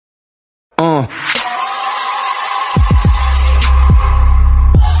Uh.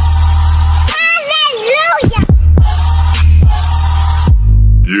 Hallelujah.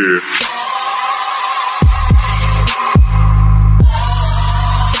 Yeah.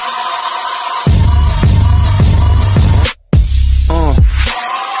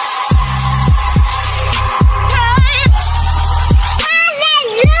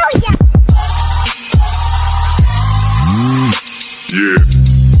 Hallelujah. Yeah.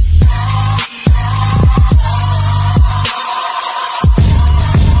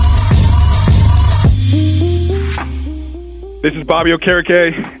 This is Bobby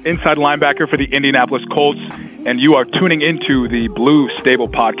Okereke, inside linebacker for the Indianapolis Colts, and you are tuning into the Blue Stable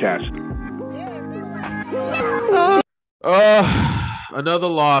Podcast. Another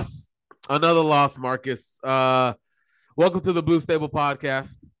loss. Another loss, Marcus. Welcome to the Blue Stable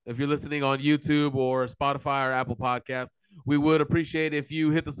Podcast. If you're listening on YouTube or Spotify or Apple Podcasts, we would appreciate if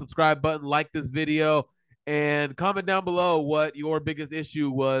you hit the subscribe button, like this video, and comment down below what your biggest issue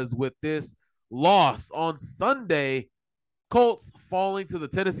was with this loss on Sunday. Colts falling to the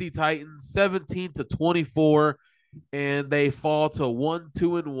Tennessee Titans 17-24, and they fall to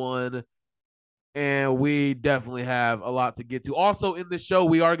 1-2-1. And we definitely have a lot to get to. Also in this show,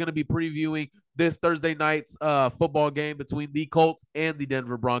 we are going to be previewing this Thursday night's football game between the Colts and the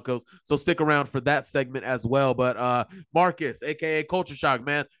Denver Broncos. So stick around for that segment as well. But Marcus, a.k.a. Culture Shock,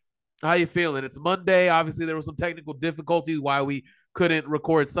 man, how you feeling? It's Monday. Obviously, there were some technical difficulties why we couldn't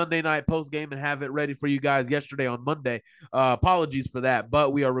record Sunday night post game and have it ready for you guys yesterday on Monday. Apologies for that,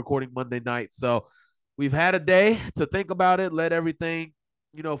 but we are recording Monday night. So we've had a day to think about it, let everything,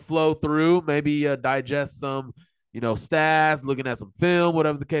 flow through, maybe digest some, stats, looking at some film,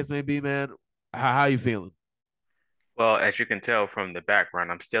 whatever the case may be, man. How you feeling? Well, as you can tell from the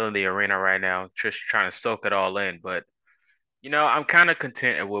background, I'm still in the arena right now, just trying to soak it all in. But, I'm kind of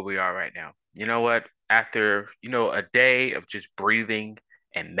content at where we are right now. You know what? After, a day of just breathing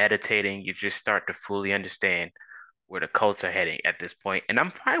and meditating, you just start to fully understand where the Colts are heading at this point. And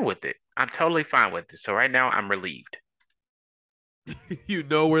I'm fine with it. I'm totally fine with it. So right now, I'm relieved. You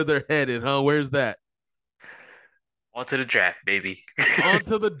know where they're headed, huh? Where's that? On to the draft, baby. On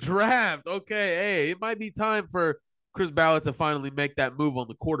to the draft. Okay, hey, it might be time for Chris Ballard to finally make that move on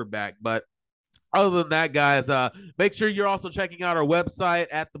the quarterback. But other than that, guys, make sure you're also checking out our website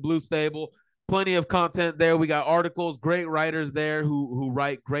at the Blue Stable. Plenty of content there. We got articles, great writers there who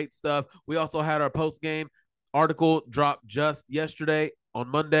write great stuff. We also had our post-game article dropped just yesterday on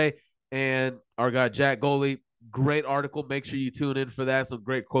Monday, and our guy Jack Goley, great article. Make sure you tune in for that. Some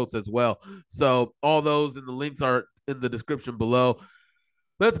great quotes as well. So all those and the links are in the description below.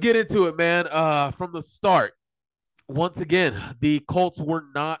 Let's get into it, man. From the start, once again, the Colts were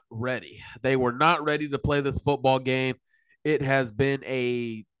not ready. They were not ready to play this football game. It has been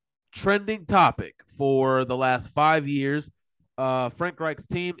a trending topic for the last 5 years. Frank Reich's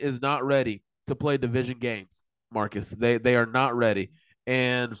team is not ready to play division games, Marcus. They are not ready.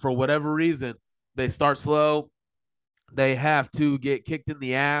 And for whatever reason, they start slow. They have to get kicked in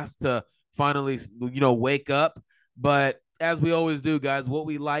the ass to finally, wake up. But as we always do, guys, what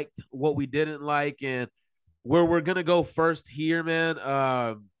we liked, what we didn't like, and where we're going to go first here, man,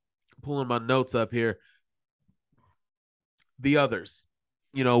 pulling my notes up here. The others,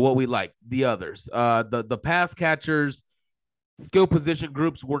 what we liked, the others. The pass catchers, skill position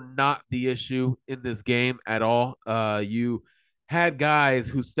groups were not the issue in this game at all. You had guys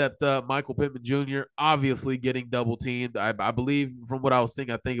who stepped up. Michael Pittman Jr. obviously getting double teamed. I believe from what I was seeing,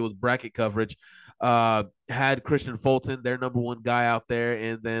 I think it was bracket coverage. Had Christian Fulton, their number one guy out there,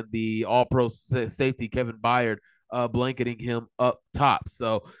 and then the all-pro safety Kevin Byard blanketing him up top.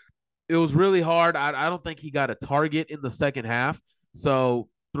 So it was really hard. I don't think he got a target in the second half. So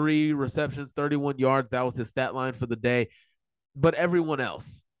 3 receptions, 31 yards. That was his stat line for the day. But everyone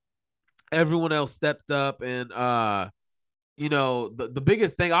else stepped up, and the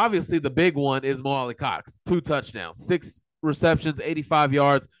biggest thing, obviously the big one is Mo Alie-Cox. 2 touchdowns, 6 receptions, 85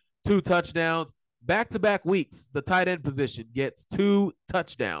 yards, 2 touchdowns. Back-to-back weeks, the tight end position gets 2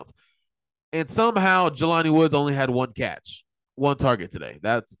 touchdowns. And somehow Jelani Woods only had 1 catch, 1 target today.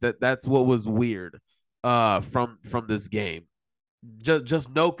 That's what was weird from this game.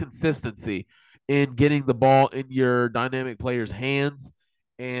 Just no consistency in getting the ball in your dynamic players' hands.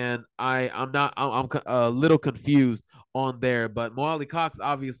 And I'm a little confused on there. But Mo Alie-Cox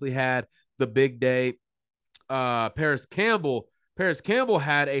obviously had the big day. Paris Campbell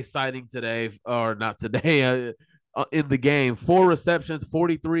had a sighting today, or not today, in the game. 4 receptions,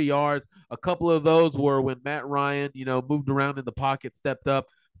 43 yards. A couple of those were when Matt Ryan, moved around in the pocket, stepped up,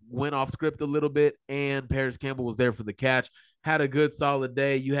 went off script a little bit, and Paris Campbell was there for the catch. Had a good, solid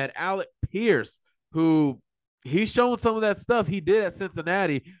day. You had Alec Pierce, who he's showing some of that stuff he did at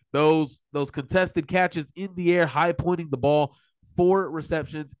Cincinnati, those contested catches in the air, high pointing the ball, 4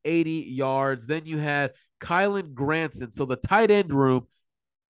 receptions, 80 yards. Then you had Kylan Granson. So the tight end room,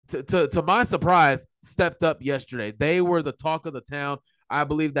 to my surprise, stepped up yesterday. They were the talk of the town. I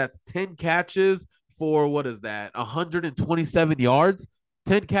believe that's 10 catches for, what is that, 127 yards?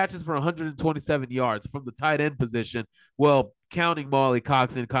 10 catches for 127 yards from the tight end position. Well, counting Molly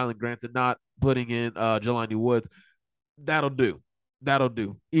Cox and Kylan Granson, not putting in Jelani Woods. That'll do. That'll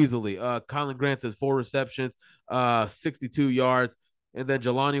do easily. Kylan Granson's 4 receptions, 62 yards. And then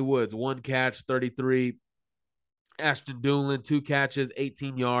Jelani Woods, 1 catch, 33. Ashton Doolin, 2 catches,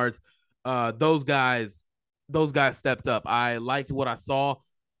 18 yards. Those guys stepped up. I liked what I saw.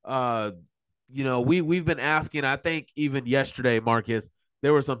 We've been asking, I think even yesterday, Marcus,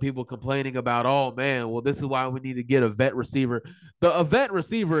 there were some people complaining about, oh man, well, this is why we need to get a vet receiver. A vet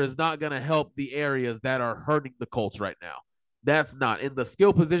receiver is not going to help the areas that are hurting the Colts right now. That's not in the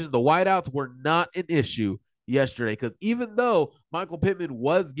skill position. The wideouts were not an issue yesterday, because even though Michael Pittman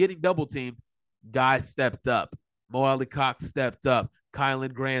was getting double teamed, guys stepped up. Mo Alley Cox stepped up.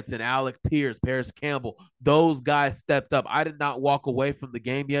 Kylan Granson, Alec Pierce, Paris Campbell, those guys stepped up. I did not walk away from the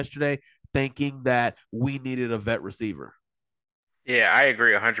game yesterday thinking that we needed a vet receiver. Yeah, I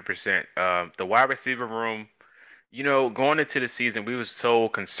agree 100%. The wide receiver room, going into the season, we were so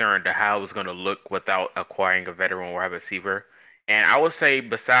concerned to how it was going to look without acquiring a veteran wide receiver. And I would say,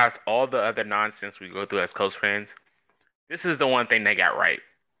 besides all the other nonsense we go through as Colts fans, this is the one thing they got right.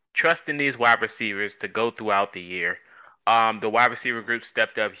 Trusting these wide receivers to go throughout the year. The wide receiver group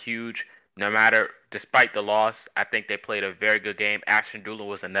stepped up huge, despite the loss. I think they played a very good game. Ashton Doolin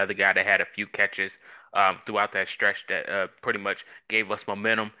was another guy that had a few catches throughout that stretch that pretty much gave us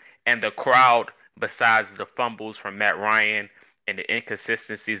momentum. And the crowd, besides the fumbles from Matt Ryan and the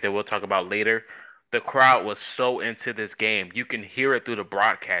inconsistencies that we'll talk about later, the crowd was so into this game. You can hear it through the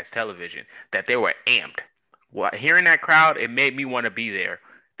broadcast television that they were amped. Well, hearing that crowd, it made me want to be there.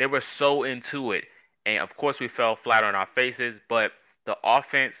 They were so into it. And of course, we fell flat on our faces, but the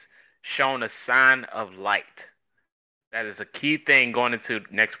offense shown a sign of light. That is a key thing going into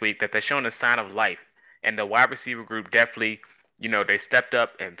next week, that they're showing a sign of life. And the wide receiver group definitely, they stepped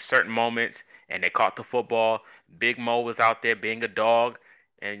up in certain moments and they caught the football. Big Mo was out there being a dog.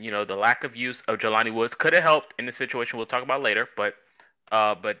 And, the lack of use of Jelani Woods could have helped in the situation we'll talk about later. But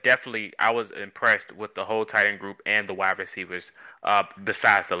definitely I was impressed with the whole tight end group and the wide receivers,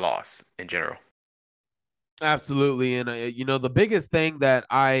 besides the loss in general. Absolutely. And, the biggest thing that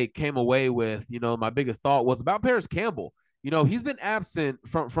I came away with, my biggest thought was about Paris Campbell. He's been absent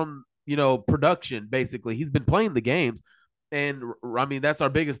from production, basically. He's been playing the games. And, I mean, that's our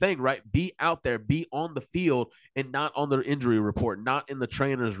biggest thing, right? Be out there, be on the field, and not on the injury report, not in the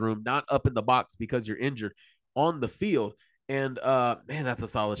trainer's room, not up in the box because you're injured, on the field. And, man, that's a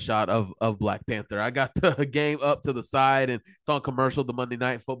solid shot of Black Panther. I got the game up to the side, and it's on commercial, the Monday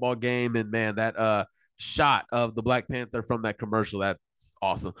Night Football game. And, man, that shot of the Black Panther from that commercial, that's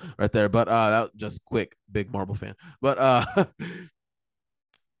awesome right there. But that just quick, big Marvel fan. But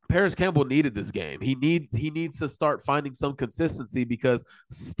Paris Campbell needed this game. He needs to start finding some consistency, because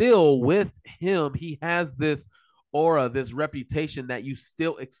still with him, he has this aura, this reputation that you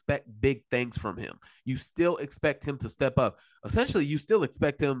still expect big things from him. You still expect him to step up. Essentially, you still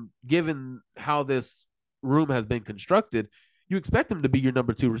expect him, given how this room has been constructed, you expect him to be your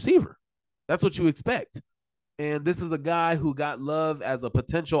number 2 receiver. That's what you expect. And this is a guy who got love as a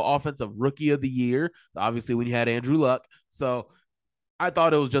potential offensive rookie of the year, obviously, when you had Andrew Luck. So I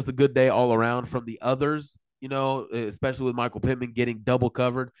thought it was just a good day all around from the others, especially with Michael Pittman getting double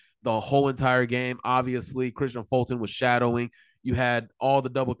covered the whole entire game. Obviously, Christian Fulton was shadowing. You had all the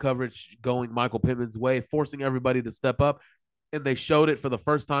double coverage going Michael Pittman's way, forcing everybody to step up. And they showed it for the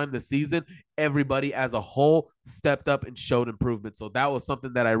first time this season. Everybody as a whole stepped up and showed improvement. So that was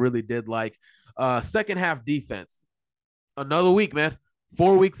something that I really did like. Second half defense. Another week, man.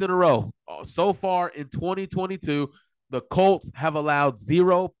 4 weeks in a row. So far in 2022, the Colts have allowed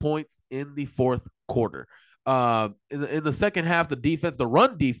 0 points in the fourth quarter. In the second half, the defense, the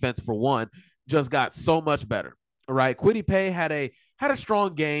run defense for one, just got so much better. All right. Kwity Paye had a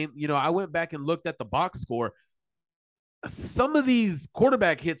strong game. I went back and looked at the box score. Some of these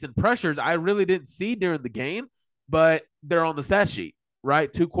quarterback hits and pressures I really didn't see during the game, but they're on the stat sheet,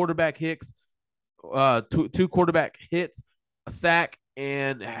 right? 2 quarterback hits, two quarterback hits, a sack,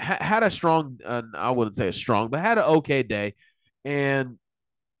 and had a strong, I wouldn't say a strong, but had an okay day. And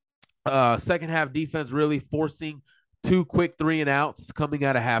second half defense really forcing 2 quick 3 and outs coming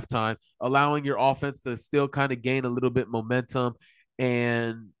out of halftime, allowing your offense to still kind of gain a little bit momentum.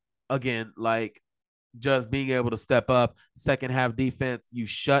 And again, like just being able to step up. Second half defense, you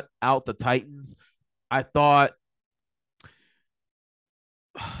shut out the Titans. I thought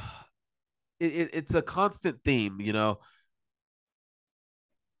it's a constant theme,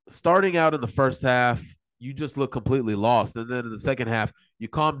 starting out in the first half, you just look completely lost. And then in the second half, you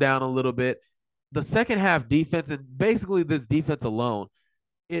calm down a little bit. The second half defense, and basically this defense alone,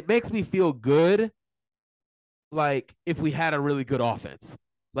 it makes me feel good like if we had a really good offense.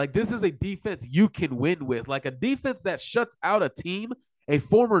 Like this is a defense you can win with, like a defense that shuts out a team, a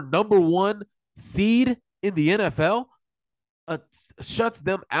former number one seed in the NFL, shuts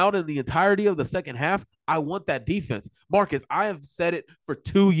them out in the entirety of the second half. I want that defense. Marcus, I have said it for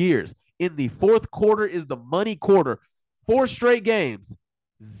 2 years. In the fourth quarter is the money quarter. 4 straight games,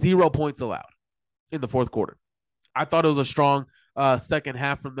 0 points allowed in the fourth quarter. I thought it was a strong second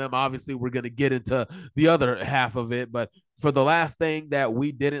half from them. Obviously, we're going to get into the other half of it, but for the last thing that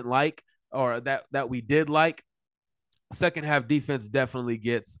we didn't like, or that we did like, second half defense definitely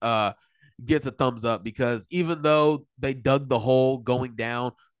gets a thumbs up, because even though they dug the hole going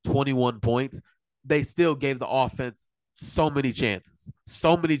down 21 points, they still gave the offense so many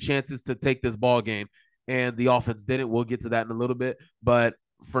chances to take this ball game, and the offense didn't. We'll get to that in a little bit, but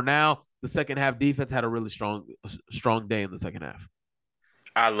for now, the second half defense had a really strong day in the second half.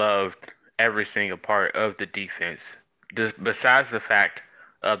 I loved every single part of the defense. Just besides the fact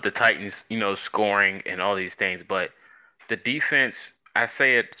of the Titans, scoring and all these things, but the defense, I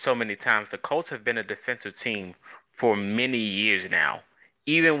say it so many times, the Colts have been a defensive team for many years now.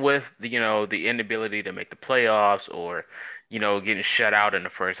 Even with the inability to make the playoffs, or getting shut out in the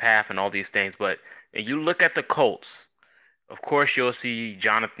first half and all these things, but and you look at the Colts, of course, you'll see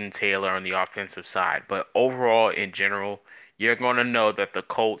Jonathan Taylor on the offensive side, but overall, in general, you're going to know that the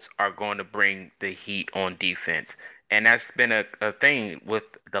Colts are going to bring the heat on defense. And that's been a thing with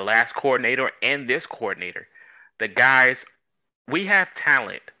the last coordinator and this coordinator. The guys, we have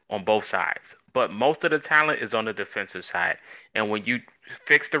talent on both sides, but most of the talent is on the defensive side. And when you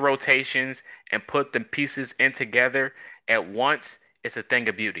fix the rotations and put the pieces in together at once, it's a thing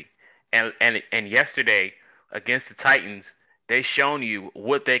of beauty. And yesterday against the Titans, they shown you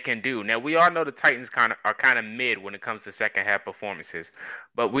what they can do. Now we all know the Titans kind of mid when it comes to second half performances,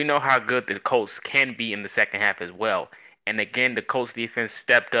 but we know how good the Colts can be in the second half as well. And again, the Colts defense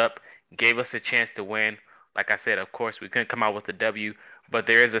stepped up, gave us a chance to win. Like I said, of course, we couldn't come out with a W, but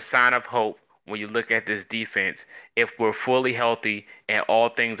there is a sign of hope when you look at this defense. If we're fully healthy and all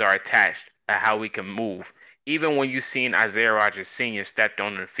things are attached at how we can move, even when you seen Isaiah Rodgers Sr. stepped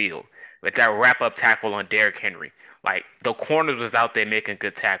on the field with that wrap up tackle on Derrick Henry, like the corners was out there making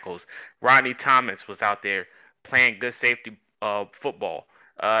good tackles. Rodney Thomas was out there playing good safety football.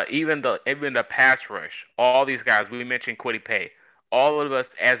 Even the pass rush. All these guys, we mentioned Quiddy Pay. All of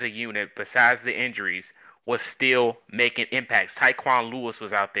us as a unit, besides the injuries, was still making impacts. Tyquan Lewis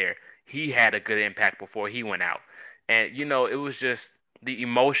was out there. He had a good impact before he went out. And it was just the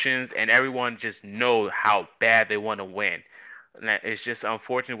emotions, and everyone just know how bad they want to win. And it's just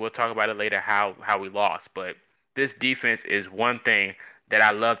unfortunate. We'll talk about it later how we lost, but this defense is one thing that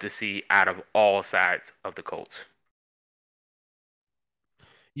I love to see out of all sides of the Colts.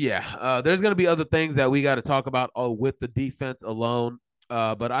 Yeah, there's going to be other things that we got to talk about with the defense alone.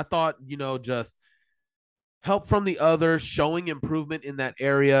 But I thought, just help from the others, showing improvement in that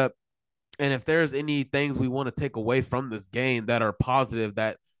area. And if there's any things we want to take away from this game that are positive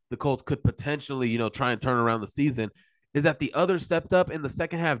that the Colts could potentially, try and turn around the season, is that the others stepped up in the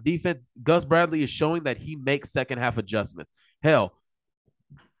second half defense. Gus Bradley is showing that he makes second half adjustments. Hell,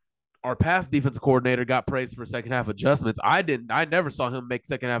 our past defense coordinator got praised for second half adjustments. I never saw him make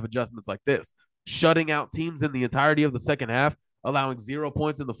second half adjustments like this, shutting out teams in the entirety of the second half, allowing 0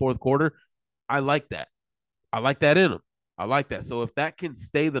 points in the fourth quarter. I like that. I like that in him. I like that. So if that can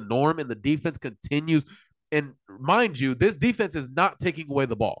stay the norm and the defense continues, and mind you, this defense is not taking away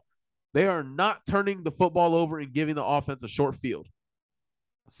the ball. They are not turning the football over and giving the offense a short field.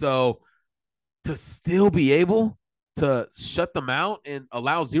 So to still be able to shut them out and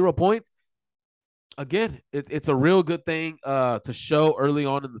allow 0 points, again, it's a real good thing to show early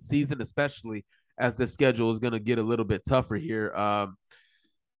on in the season, especially as the schedule is going to get a little bit tougher here.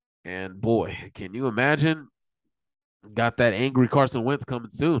 And boy, can you imagine? Got that angry Carson Wentz coming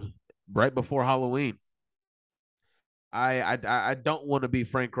soon, right before Halloween. I don't want to be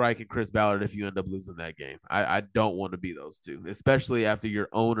Frank Reich and Chris Ballard if you end up losing that game. I don't want to be those two, especially after your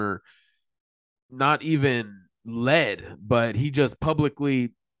owner not even led, but he just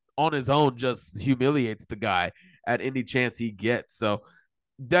publicly on his own just humiliates the guy at any chance he gets. So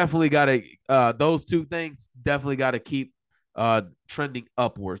definitely got to those two things definitely got to keep trending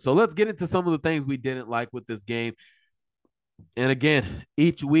upward. So let's get into some of the things we didn't like with this game. And again,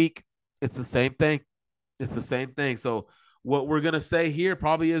 each week it's the same thing. It's the same thing. So what we're going to say here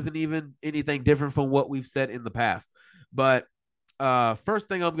probably isn't even anything different from what we've said in the past. But first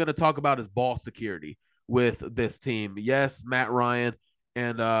thing I'm going to talk about is ball security with this team. Yes, Matt Ryan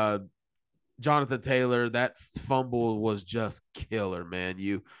and Jonathan Taylor, that fumble was just killer, man.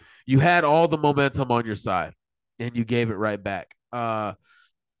 You had all the momentum on your side and you gave it right back. I'm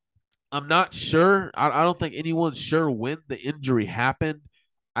not sure. I don't think anyone's sure when the injury happened.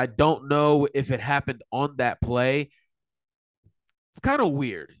 I don't know if it happened on that play. It's kind of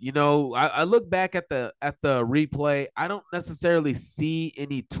weird. I look back at the replay. I don't necessarily see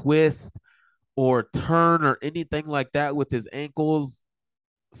any twist or turn or anything like that with his ankles.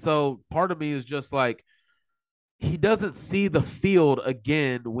 So part of me is just like, he doesn't see the field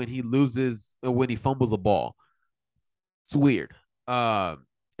again when he fumbles a ball. It's weird. And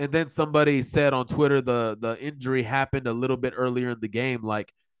then somebody said on Twitter the injury happened a little bit earlier in the game.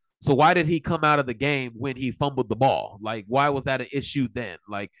 Like, so why did he come out of the game when he fumbled the ball? Like, why was that an issue then?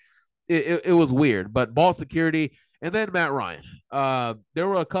 Like, it was weird. But ball security, and then Matt Ryan. There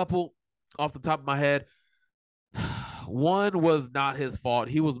were a couple off the top of my head. One was not his fault.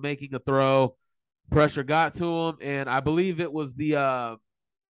 He was making a throw. Pressure got to him, and I believe it was the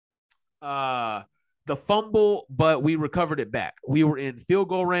fumble, but we recovered it back. We were in field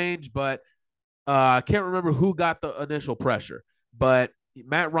goal range, but I can't remember who got the initial pressure. But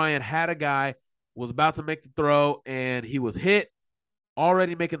Matt Ryan had a guy, was about to make the throw, and he was hit,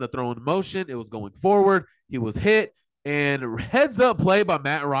 already making the throw in motion. It was going forward. He was hit, and heads up play by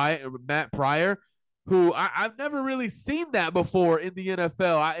Matt Pryor, who I've never really seen that before in the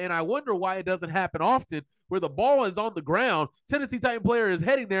NFL. And I wonder why it doesn't happen often, where the ball is on the ground, Tennessee Titan player is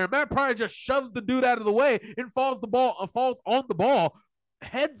heading there, and Matt Pryor just shoves the dude out of the way and falls on the ball.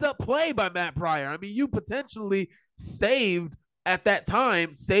 Heads up play by Matt Pryor. I mean, you potentially saved at that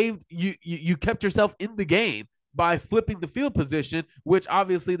time, you kept yourself in the game by flipping the field position, which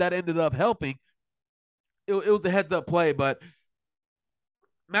obviously that ended up helping. It was a heads up play, but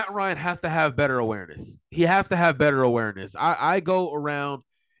Matt Ryan has to have better awareness. He has to have better awareness. I go around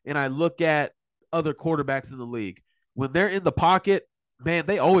and I look at other quarterbacks in the league. When they're in the pocket, man,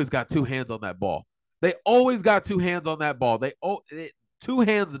 they always got two hands on that ball. They always got two hands on that ball. Two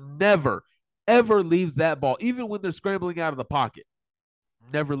hands never, ever leaves that ball, even when they're scrambling out of the pocket.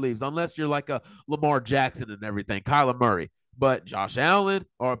 Never leaves, unless you're like a Lamar Jackson and everything, Kyler Murray. But Josh Allen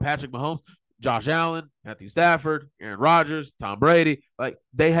or Patrick Mahomes, Josh Allen, Matthew Stafford, Aaron Rodgers, Tom Brady, like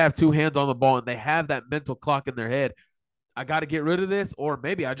they have two hands on the ball and they have that mental clock in their head. I got to get rid of this, or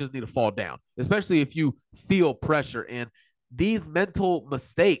maybe I just need to fall down, especially if you feel pressure. And these mental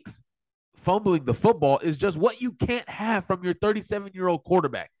mistakes, fumbling the football, is just what you can't have from your 37-year-old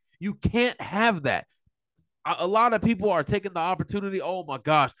quarterback. You can't have that. A lot of people are taking the opportunity. Oh my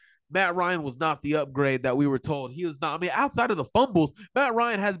gosh, Matt Ryan was not the upgrade that we were told. He was not. I mean, outside of the fumbles, Matt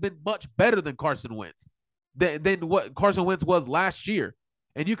Ryan has been much better than Carson Wentz, than what Carson Wentz was last year.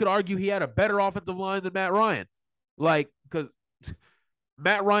 And you could argue he had a better offensive line than Matt Ryan. Like, because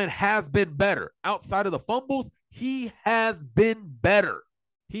Matt Ryan has been better. Outside of the fumbles, he has been better.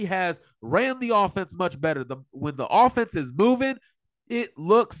 He has ran the offense much better. When the offense is moving, it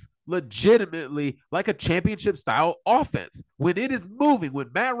looks legitimately like a championship style offense. When it is moving,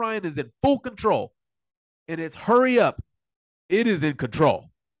 when Matt Ryan is in full control and it's hurry up, it is in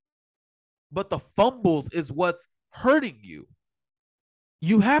control. But the fumbles is what's hurting you.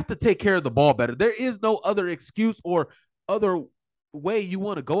 You have to take care of the ball better. There is no other excuse or other way you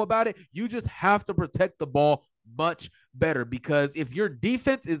want to go about it. You just have to protect the ball much better, because if your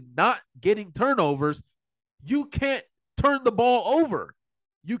defense is not getting turnovers, you can't turn the ball over.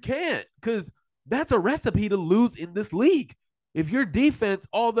 You can't, because that's a recipe to lose in this league. If your defense,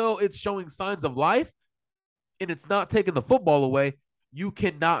 although it's showing signs of life and it's not taking the football away, you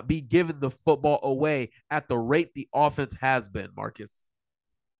cannot be giving the football away at the rate the offense has been, Marcus.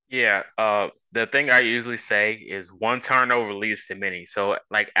 Yeah, the thing I usually say is one turnover leads to many. So,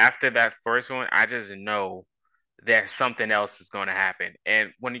 like after that first one, I just know that something else is going to happen. And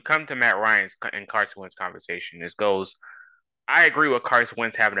when you come to Matt Ryan's and Carson Wentz conversation, this goes. I agree with Carson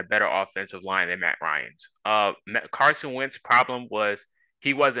Wentz having a better offensive line than Matt Ryan's. Carson Wentz's problem was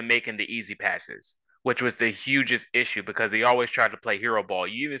he wasn't making the easy passes, which was the hugest issue because he always tried to play hero ball.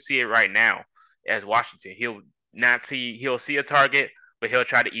 You even see it right now as Washington. He'll see a target, but he'll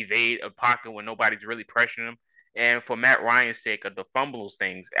try to evade a pocket when nobody's really pressuring him. And for Matt Ryan's sake of the fumbles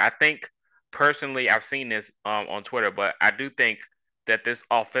things, I think personally I've seen this on Twitter, but I do think that this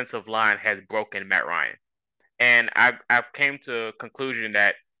offensive line has broken Matt Ryan. And I've came to a conclusion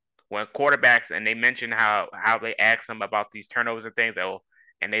that when quarterbacks and they mention how they ask them about these turnovers and things,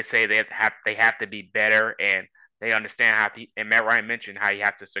 and they say they have to be better and they understand how to. And Matt Ryan mentioned how you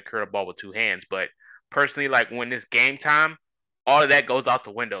have to secure the ball with two hands. But personally, like when it's game time, all of that goes out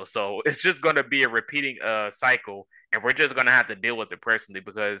the window. So it's just going to be a repeating cycle, and we're just going to have to deal with it personally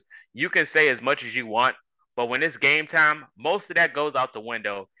because you can say as much as you want, but when it's game time, most of that goes out the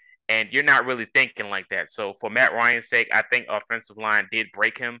window, and you're not really thinking like that. So for Matt Ryan's sake, I think offensive line did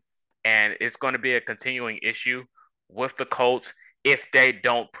break him, and it's going to be a continuing issue with the Colts if they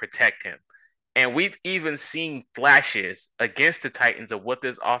don't protect him. And we've even seen flashes against the Titans of what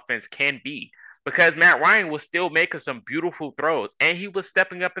this offense can be because Matt Ryan was still making some beautiful throws and he was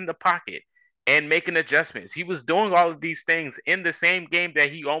stepping up in the pocket and making adjustments. He was doing all of these things in the same game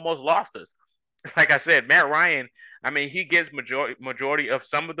that he almost lost us. Like I said, Matt Ryan, I mean, he gets majority of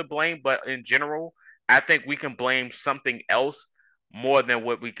some of the blame, but in general, I think we can blame something else more than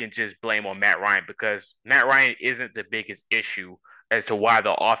what we can just blame on Matt Ryan because Matt Ryan isn't the biggest issue as to why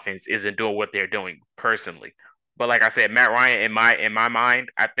the offense isn't doing what they're doing personally. But like I said, Matt Ryan, in my mind,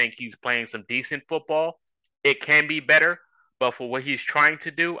 I think he's playing some decent football. It can be better, but for what he's trying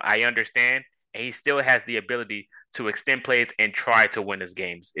to do, I understand, and he still has the ability to extend plays and try to win his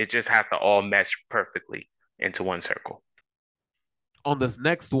games. It just has to all mesh perfectly into one circle. On this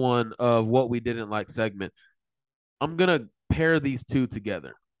next one of what we didn't like segment, I'm gonna pair these two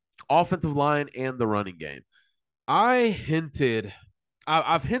together: offensive line and the running game. I've hinted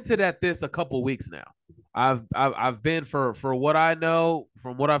at this a couple weeks now. I've been for what I know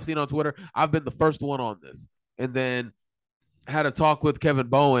from what I've seen on Twitter. I've been the first one on this, and then had a talk with Kevin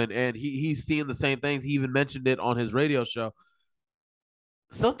Bowen, and he's seeing the same things. He even mentioned it on his radio show.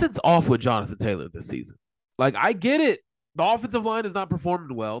 Something's off with Jonathan Taylor this season. Like, I get it. The offensive line is not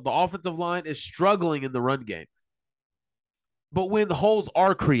performing well. The offensive line is struggling in the run game. But when the holes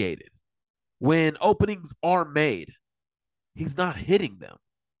are created, when openings are made, he's not hitting them.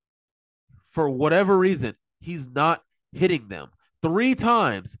 For whatever reason, he's not hitting them. 3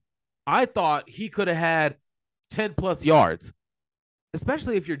 times, I thought he could have had 10 plus yards.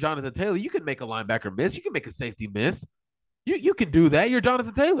 Especially if you're Jonathan Taylor, you can make a linebacker miss. You can make a safety miss. You can do that. You're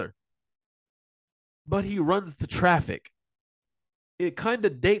Jonathan Taylor. But he runs to traffic. It kind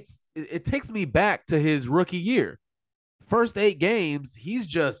of dates, it takes me back to his rookie year. First 8 games, he's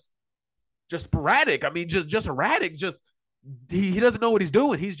just sporadic. I mean, just erratic. Just he doesn't know what he's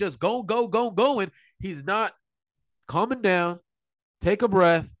doing. He's just going. He's not calming down, take a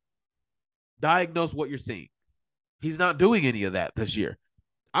breath, diagnose what you're seeing. He's not doing any of that this year.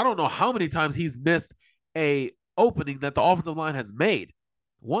 I don't know how many times he's missed a opening that the offensive line has made.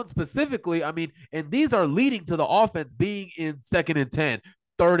 One specifically, I mean, and these are leading to the offense being in 2nd and 10,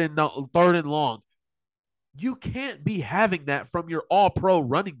 third and long. You can't be having that from your all-pro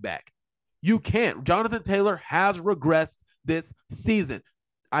running back. You can't. Jonathan Taylor has regressed this season.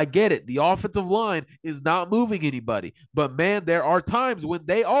 I get it. The offensive line is not moving anybody. But, man, there are times when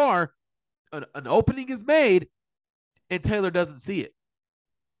they are, an opening is made, and Taylor doesn't see it.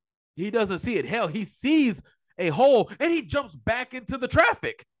 He doesn't see it. Hell, he sees a hole, and he jumps back into the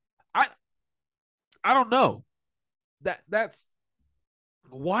traffic. I don't know. That's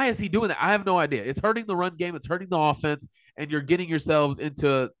why is he doing that? I have no idea. It's hurting the run game. It's hurting the offense, and you're getting yourselves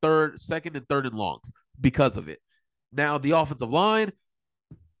into 2nd and 3rd and longs because of it. Now, the offensive line,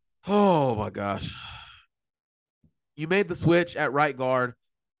 oh, my gosh. You made the switch at right guard.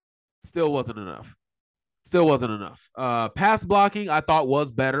 Still wasn't enough. Pass blocking, I thought,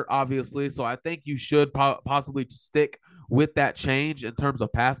 was better, obviously. So I think you should possibly stick with that change in terms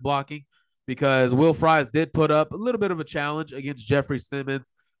of pass blocking because Will Fries did put up a little bit of a challenge against Jeffrey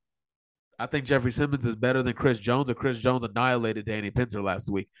Simmons. I think Jeffrey Simmons is better than Chris Jones, and Chris Jones annihilated Danny Pinter last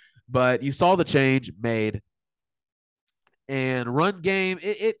week. But you saw the change made. And run game,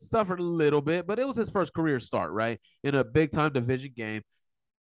 it suffered a little bit, but it was his first career start, right? In a big-time division game.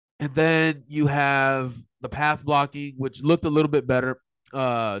 And then you have the pass blocking, which looked a little bit better,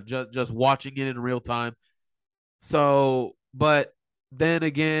 just watching it in real time. So, but then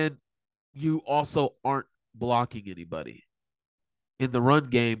again, you also aren't blocking anybody. In the run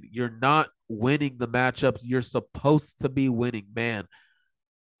game, you're not winning the matchups you're supposed to be winning, man.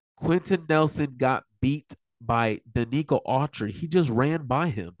 Quentin Nelson got beat by Danico Autry. He just ran by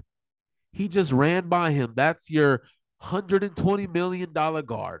him. That's your $120 million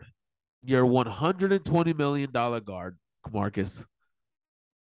guard. Your $120 million guard, Marcus.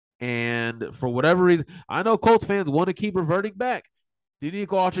 And for whatever reason, I know Colts fans want to keep reverting back. Danico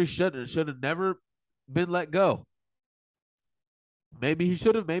Autry should have never been let go. Maybe he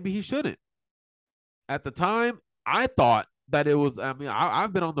should have, maybe he shouldn't. At the time, I thought that it was,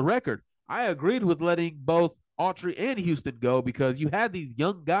 I've been on the record. I agreed with letting both Autry and Houston go because you had these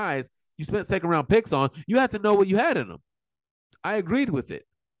young guys you spent second round picks on. You had to know what you had in them. I agreed with it,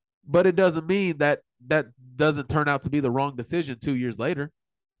 but it doesn't mean that that doesn't turn out to be the wrong decision 2 years later.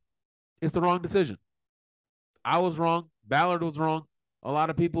 It's the wrong decision. I was wrong. Ballard was wrong. A lot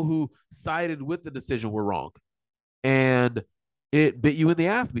of people who sided with the decision were wrong. And it bit you in the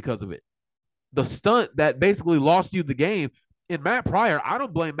ass because of it. The stunt that basically lost you the game in Matt Pryor, I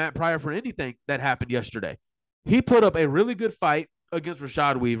don't blame Matt Pryor for anything that happened yesterday. He put up a really good fight against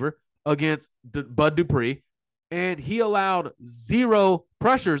Rashad Weaver, against Bud Dupree, and he allowed zero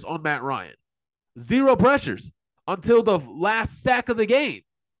pressures on Matt Ryan. Zero pressures until the last sack of the game.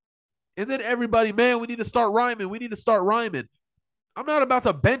 And then everybody, man, we need to start rhyming. We need to start rhyming. I'm not about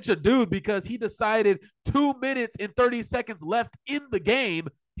to bench a dude because he decided 2 minutes and 30 seconds left in the game,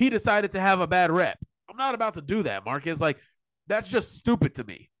 he decided to have a bad rep. I'm not about to do that, Marcus. Like, that's just stupid to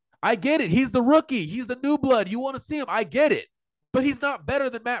me. I get it. He's the rookie. He's the new blood. You want to see him. I get it. But he's not better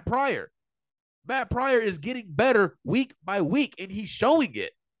than Matt Pryor. Matt Pryor is getting better week by week, and he's showing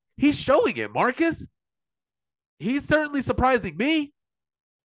it. He's showing it, Marcus. He's certainly surprising me.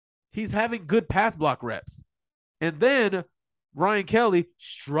 He's having good pass block reps. And then Ryan Kelly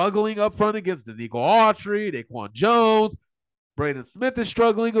struggling up front against Danico Autry, Daquan Jones. Braden Smith is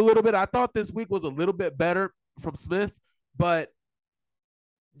struggling a little bit. I thought this week was a little bit better from Smith, but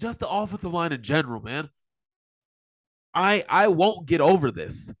just the offensive line in general, man. I won't get over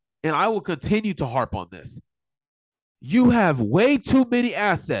this, and I will continue to harp on this. You have way too many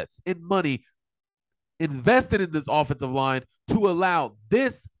assets and money invested in this offensive line to allow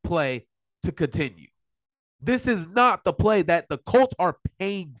this play to continue. This is not the play that the Colts are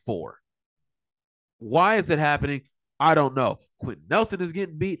paying for. Why is it happening? I don't know. Quentin Nelson is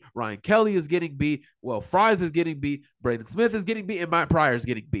getting beat. Ryan Kelly is getting beat. Well, Fries is getting beat. Braden Smith is getting beat. And Matt Pryor is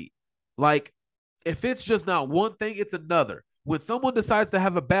getting beat. Like, if it's just not one thing, it's another. When someone decides to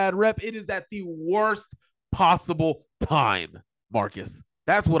have a bad rep, it is at the worst possible time, Marcus.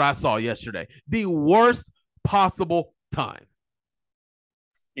 That's what I saw yesterday. The worst possible time.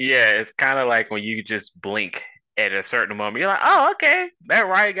 Yeah, it's kind of like when you just blink at a certain moment. You're like, oh, okay. Matt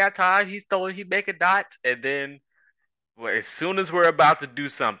Ryan got time. He's making dots. And then as soon as we're about to do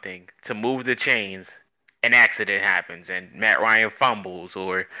something to move the chains, an accident happens and Matt Ryan fumbles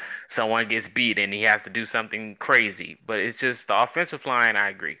or someone gets beat and he has to do something crazy. But it's just the offensive line, I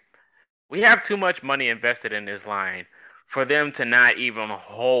agree. We have too much money invested in this line for them to not even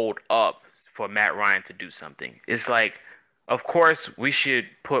hold up for Matt Ryan to do something. It's like, of course, we should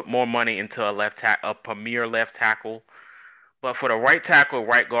put more money into a premier left tackle. But for the right tackle,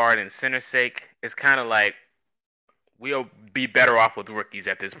 right guard, and center sake, it's kind of like we'll be better off with rookies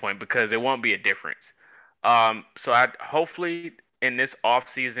at this point because there won't be a difference. So I hopefully in this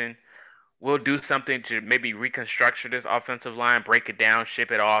offseason, we'll do something to maybe reconstruct this offensive line, break it down,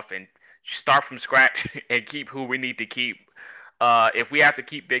 ship it off, and start from scratch and keep who we need to keep. If we have to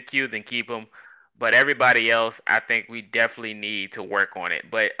keep Big Q, then keep him. But everybody else, I think we definitely need to work on it.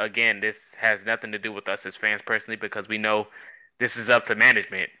 But again, this has nothing to do with us as fans personally because we know this is up to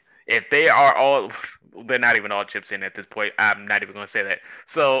management. If they are all, they're not even all chips in at this point. I'm not even going to say that.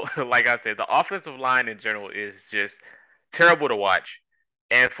 So, like I said, the offensive line in general is just terrible to watch.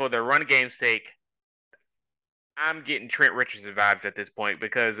 And for the run game's sake, I'm getting Trent Richardson vibes at this point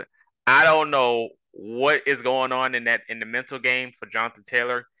because I don't know what is going on in the mental game for Jonathan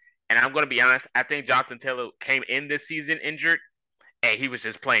Taylor. And I'm going to be honest, I think Jonathan Taylor came in this season injured, and he was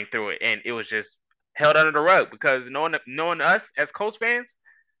just playing through it, and it was just held under the rug because knowing us as Colts fans,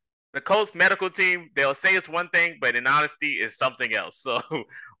 the Colts medical team, they'll say it's one thing, but in honesty, it's something else. So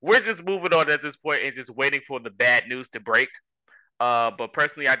we're just moving on at this point and just waiting for the bad news to break. But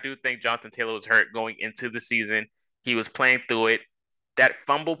personally, I do think Jonathan Taylor was hurt going into the season. He was playing through it. That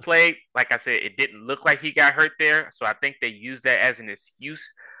fumble play, like I said, it didn't look like he got hurt there. So I think they used that as an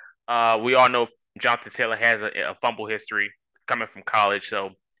excuse. We all know Jonathan Taylor has a fumble history coming from college, so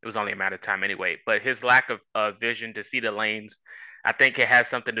it was only a matter of time anyway. But his lack of vision to see the lanes, I think it has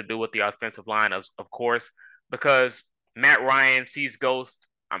something to do with the offensive line, of course, because Matt Ryan sees ghosts.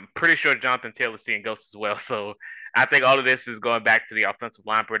 I'm pretty sure Jonathan Taylor's seeing ghosts as well. So I think all of this is going back to the offensive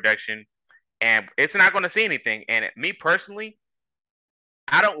line production, and it's not going to see anything. And me personally,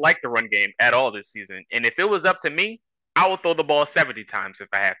 I don't like the run game at all this season. And if it was up to me, I would throw the ball 70 times if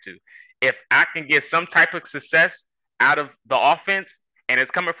I have to. If I can get some type of success out of the offense and it's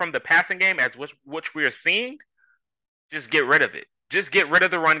coming from the passing game, as which we are seeing, just get rid of it. Just get rid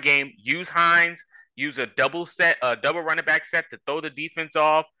of the run game. Use Hines. Use a double running back set to throw the defense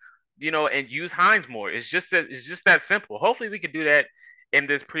off. and use Hines more. It's just that simple. Hopefully, we can do that in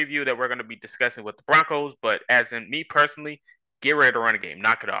this preview that we're going to be discussing with the Broncos. But as in me personally, get ready to run a game,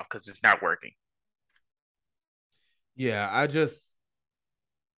 knock it off because it's not working. Yeah, I've just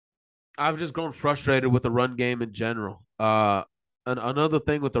grown frustrated with the run game in general. Another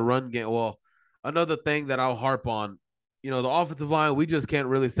thing with the run game, well, another thing that I'll harp on, the offensive line, we just can't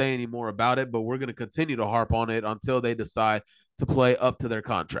really say any more about it, but we're going to continue to harp on it until they decide to play up to their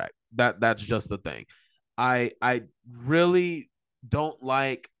contract. That's just the thing. I really don't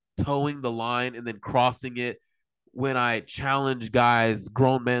like towing the line and then crossing it when I challenge guys,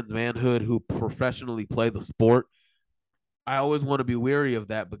 grown men's manhood who professionally play the sport. I always want to be wary of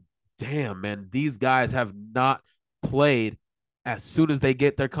that, but damn, man, these guys have not played. As soon as they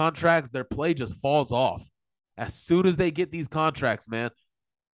get their contracts, their play just falls off. As soon as they get these contracts, man,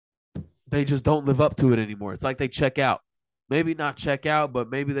 they just don't live up to it anymore. It's like they check out. Maybe not check out, but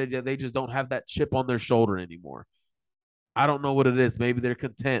maybe they just don't have that chip on their shoulder anymore. I don't know what it is. Maybe they're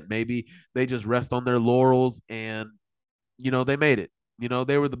content. Maybe they just rest on their laurels and, they made it.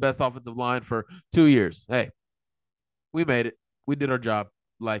 They were the best offensive line for 2 years. Hey, we made it. We did our job.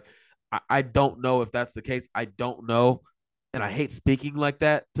 Like, I don't know if that's the case. I don't know. And I hate speaking like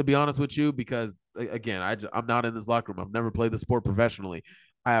that, to be honest with you, because, again, I'm not in this locker room. I've never played the sport professionally.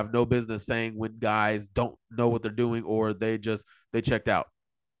 I have no business saying when guys don't know what they're doing or they checked out.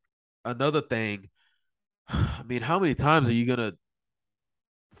 Another thing, I mean, how many times are you going to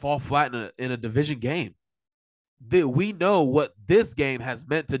fall flat in a division game? We know what this game has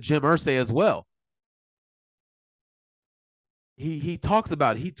meant to Jim Irsay as well. He talks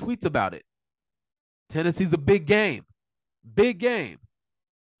about it. He tweets about it. Tennessee's a big game. Big game.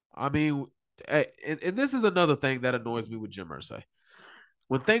 I mean, and this is another thing that annoys me with Jim Irsay.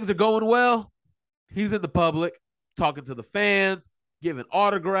 When things are going well, he's in the public, talking to the fans, giving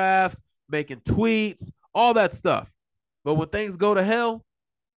autographs, making tweets, all that stuff. But when things go to hell,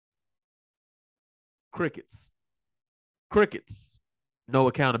 crickets. Crickets. No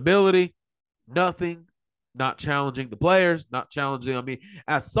accountability, nothing. Not challenging the players, not challenging. I mean,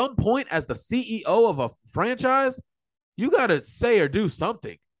 at some point, as the CEO of a franchise, you got to say or do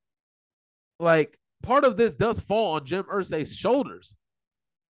something. Like, part of this does fall on Jim Irsay's shoulders.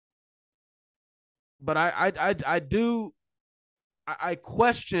 But I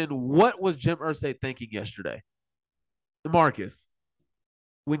question what was Jim Irsay thinking yesterday. Marcus,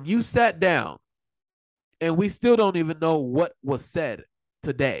 when you sat down, and we still don't even know what was said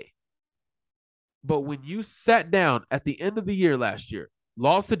today. But when you sat down at the end of the year last year,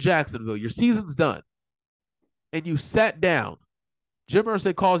 lost to Jacksonville, your season's done, and you sat down, Jim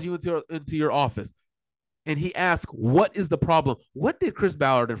Irsay calls you into your office, and he asks, what is the problem? What did Chris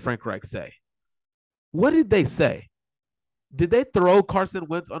Ballard and Frank Reich say? What did they say? Did they throw Carson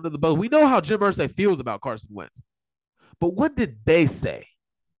Wentz under the bus? We know how Jim Irsay feels about Carson Wentz. But what did they say?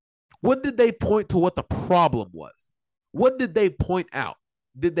 What did they point to what the problem was? What did they point out?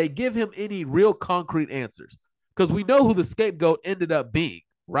 Did they give him any real concrete answers? Because we know who the scapegoat ended up being,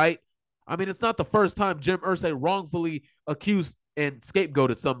 right? I mean, it's not the first time Jim Irsay wrongfully accused and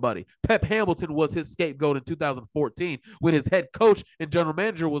scapegoated somebody. Pep Hamilton was his scapegoat in 2014 when his head coach and general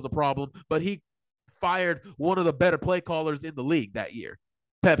manager was a problem, but he fired one of the better play callers in the league that year,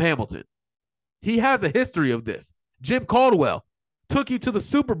 Pep Hamilton. He has a history of this. Jim Caldwell took you to the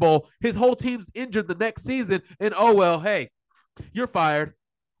Super Bowl. His whole team's injured the next season, and oh, well, hey, you're fired.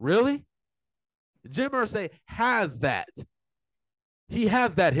 Really? Jim Irsay has that. He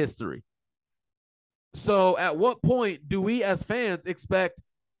has that history. So at what point do we as fans expect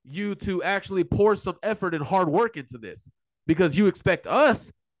you to actually pour some effort and hard work into this? Because you expect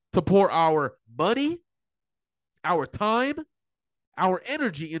us to pour our money, our time, our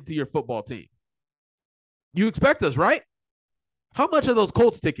energy into your football team. You expect us, right? How much are those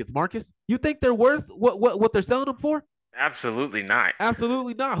Colts tickets, Marcus? You think they're worth what they're selling them for? Absolutely not.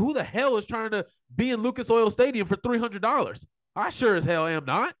 Absolutely not. Who the hell is trying to be in Lucas Oil Stadium for $300? I sure as hell am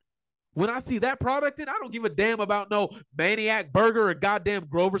not. When I see that product in, I don't give a damn about no Maniac Burger or goddamn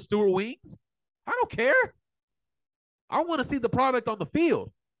Grover Stewart wings. I don't care. I want to see the product on the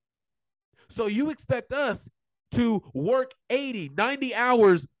field. So you expect us to work 80, 90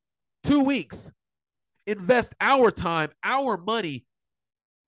 hours, 2 weeks, invest our time, our money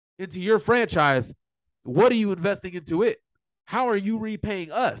into your franchise. What are you investing into it? How are you repaying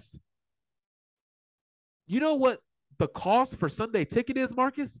us? You know what the cost for Sunday ticket is,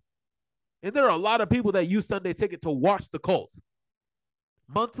 Marcus? And there are a lot of people that use Sunday ticket to watch the Colts.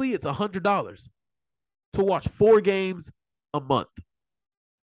 Monthly, it's $100 to watch 4 games a month.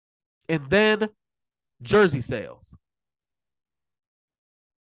 And then jersey sales.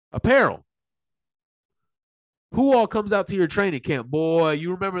 Apparel. Who all comes out to your training camp? Boy,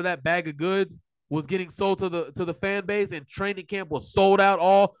 you remember that bag of goods was getting sold to the fan base and training camp was sold out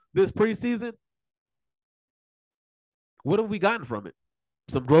all this preseason? What have we gotten from it?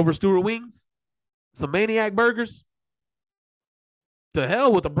 Some Grover Stewart wings? Some Maniac burgers? To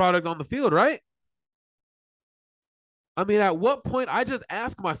hell with the product on the field, right? I mean, at what point, I just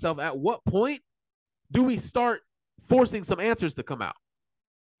ask myself, at what point do we start forcing some answers to come out?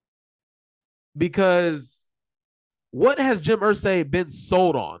 Because what has Jim Irsay been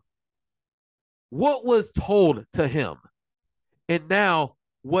sold on? What was told to him? And now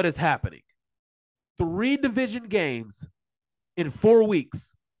what is happening? 3 division games in 4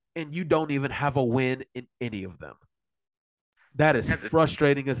 weeks, and you don't even have a win in any of them. That is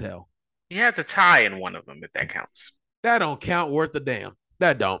frustrating as hell. He has a tie in one of them, if that counts. That don't count worth a damn.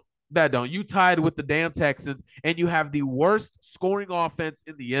 That don't. You tied with the damn Texans, and you have the worst scoring offense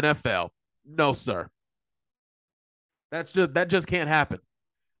in the NFL. No, sir. That just can't happen.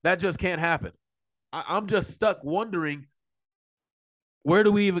 That just can't happen. I'm just stuck wondering, where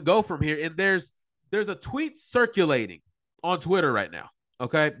do we even go from here? And there's a tweet circulating on Twitter right now.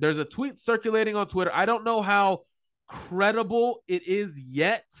 Okay, there's a tweet circulating on Twitter. I don't know how credible it is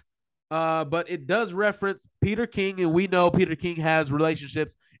yet, but it does reference Peter King, and we know Peter King has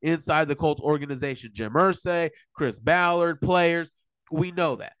relationships inside the Colts organization. Jim Irsay, Chris Ballard, players. We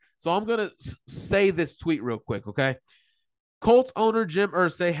know that. So I'm going to say this tweet real quick, okay? Colts owner Jim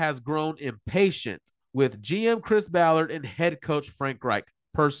Irsay has grown impatient with GM Chris Ballard and head coach Frank Reich,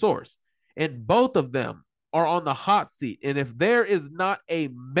 per source. And both of them are on the hot seat. And if there is not a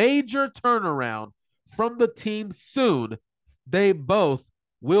major turnaround from the team soon, they both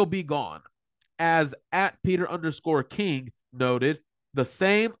will be gone. As at Peter_King noted, the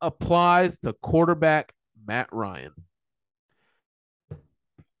same applies to quarterback Matt Ryan.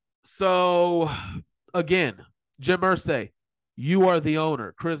 So, again, Jim Irsay, you are the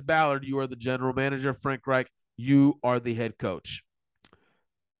owner. Chris Ballard, you are the general manager. Frank Reich, you are the head coach.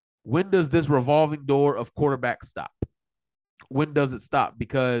 When does this revolving door of quarterback stop? When does it stop?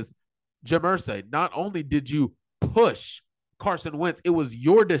 Because Jim Irsay, not only did you push Carson Wentz, it was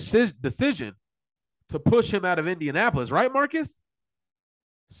your decision to push him out of Indianapolis, right, Marcus?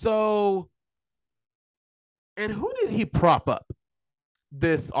 So, and who did he prop up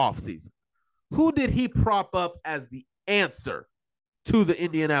this offseason? Who did he prop up as the answer to the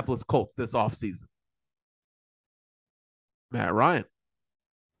Indianapolis Colts this offseason? Matt Ryan.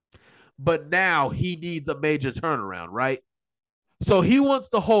 But now he needs a major turnaround, right? So he wants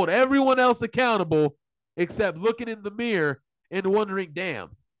to hold everyone else accountable except looking in the mirror and wondering,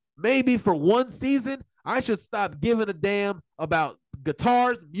 damn, maybe for one season, I should stop giving a damn about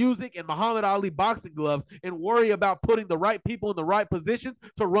guitars, music, and Muhammad Ali boxing gloves and worry about putting the right people in the right positions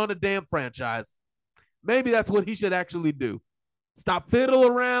to run a damn franchise. Maybe that's what he should actually do. Stop fiddling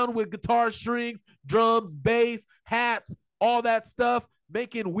around with guitar strings, drums, bass, hats, all that stuff,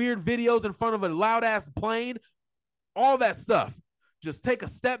 making weird videos in front of a loud-ass plane, all that stuff. Just take a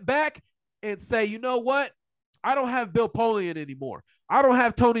step back and say, you know what? I don't have Bill Polian anymore. I don't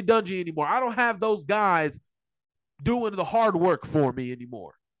have Tony Dungy anymore. I don't have those guys doing the hard work for me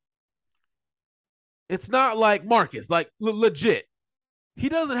anymore. It's not like Marcus, like legit. He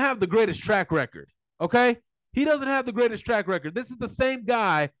doesn't have the greatest track record, okay? He doesn't have the greatest track record. This is the same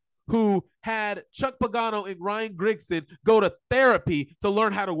guy who had Chuck Pagano and Ryan Grigson go to therapy to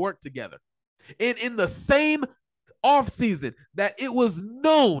learn how to work together. And in the same offseason that it was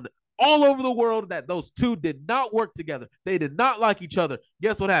known all over the world that those two did not work together. They did not like each other.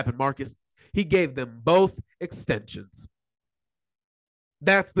 Guess what happened, Marcus? He gave them both extensions.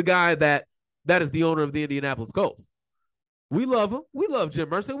 That's the guy that is the owner of the Indianapolis Colts. We love him. We love Jim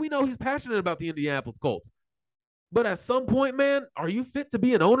Irsay. We know he's passionate about the Indianapolis Colts. But at some point, man, are you fit to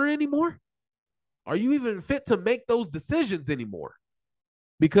be an owner anymore? Are you even fit to make those decisions anymore?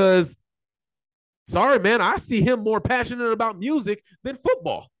 Because, sorry, man, I see him more passionate about music than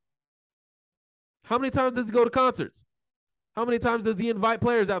football. How many times does he go to concerts? How many times does he invite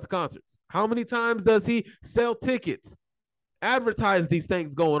players out to concerts? How many times does he sell tickets? Advertise these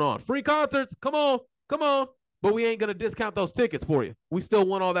things going on. Free concerts, come on. But we ain't going to discount those tickets for you. We still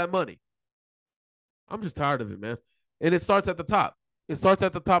want all that money. I'm just tired of it, man. And it starts at the top. It starts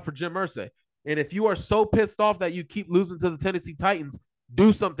at the top for Jim Irsay. And if you are so pissed off that you keep losing to the Tennessee Titans,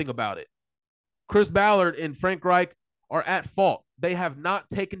 do something about it. Chris Ballard and Frank Reich are at fault. They have not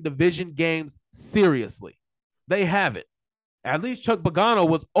taken division games seriously. They haven't. At least Chuck Pagano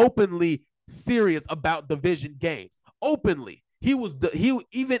was openly serious about division games. Openly. He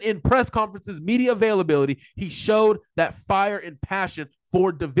even in press conferences, media availability, he showed that fire and passion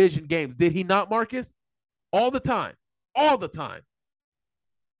for division games. Did he not, Marcus? All the time. All the time.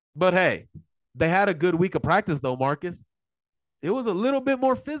 But hey, they had a good week of practice, though, Marcus. It was a little bit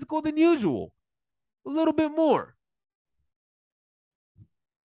more physical than usual. A little bit more.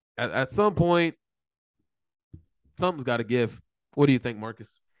 At some point, something's got to give. What do you think,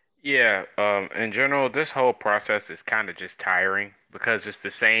 Marcus? Yeah, in general, this whole process is kind of just tiring because it's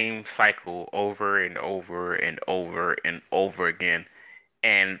the same cycle over and over and over and over again.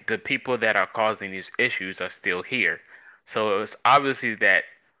 And the people that are causing these issues are still here. So it's obviously that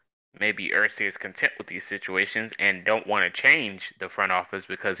maybe Irsay is content with these situations and don't want to change the front office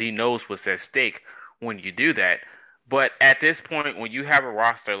because he knows what's at stake when you do that. But at this point, when you have a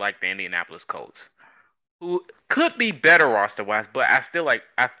roster like the Indianapolis Colts, who could be better roster wise, but I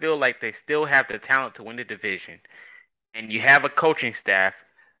feel like they still have the talent to win the division. And you have a coaching staff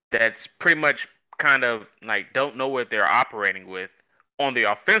that's pretty much kind of like don't know what they're operating with on the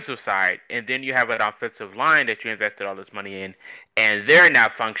offensive side, and then you have an offensive line that you invested all this money in, and they're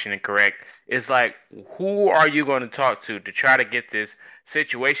not functioning correct. It's like, who are you going to talk to try to get this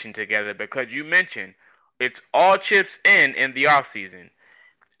situation together? Because you mentioned it's all chips in the offseason,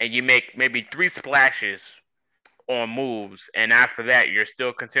 and you make maybe three splashes on moves, and after that, you're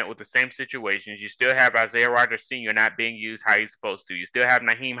still content with the same situations. You still have Isaiah Rodgers Sr. not being used how he's supposed to. You still have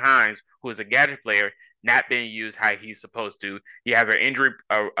Naheem Hines, who is a gadget player, not being used how he's supposed to. You have an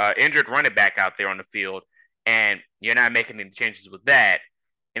injured running back out there on the field, and you're not making any changes with that.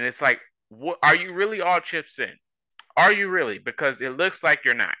 And it's like, what are you really all chips in? Are you really? Because it looks like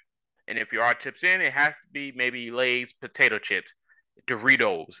you're not. And if you are chips in, it has to be maybe Lay's potato chips,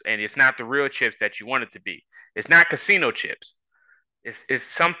 Doritos, and it's not the real chips that you want it to be. It's not casino chips. It's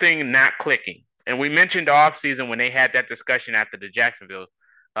something not clicking. And we mentioned the offseason when they had that discussion after the Jacksonville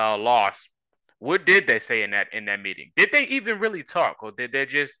loss. What did they say in that meeting? Did they even really talk, or did they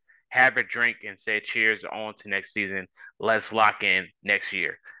just have a drink and say cheers on to next season? Let's lock in next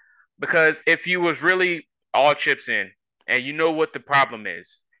year. Because if you was really all chips in, and you know what the problem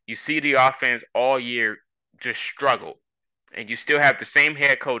is, you see the offense all year just struggle, and you still have the same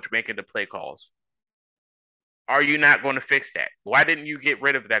head coach making the play calls. Are you not going to fix that? Why didn't you get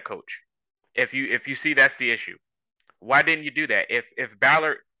rid of that coach? If you see that's the issue, why didn't you do that? If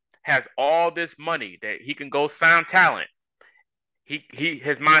Ballard has all this money that he can go sign talent, he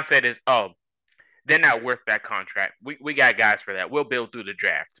his mindset is, oh, they're not worth that contract. We got guys for that. We'll build through the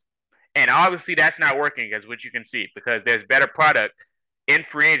draft. And obviously that's not working, as what you can see, because there's better product in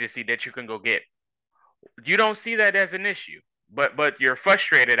free agency that you can go get. You don't see that as an issue, but you're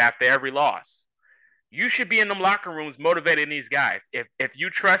frustrated after every loss. You should be in them locker rooms motivating these guys. If you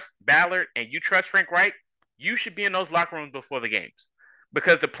trust Ballard and you trust Frank Wright, you should be in those locker rooms before the games,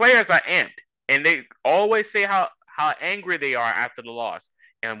 because the players are amped and they always say how angry they are after the loss,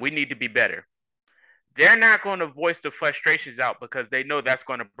 and we need to be better. They're not going to voice the frustrations out because they know that's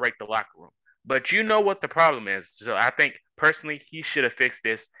going to break the locker room. But you know what the problem is. So I think personally he should have fixed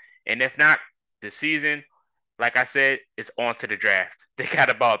this. And if not, the season, like I said, is on to the draft. They got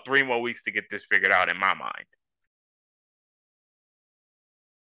about 3 more weeks to get this figured out in my mind.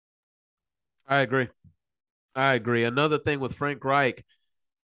 I agree. I agree. Another thing with Frank Reich,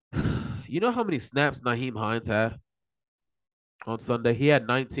 you know how many snaps Naheem Hines had on Sunday? He had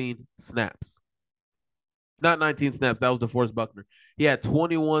 19 snaps. Not 19 snaps. That was DeForest Buckner. He had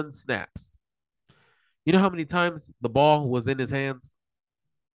 21 snaps. You know how many times the ball was in his hands?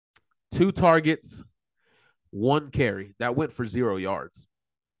 2 targets, 1 carry. That went for 0 yards.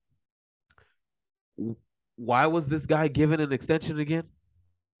 Why was this guy given an extension again?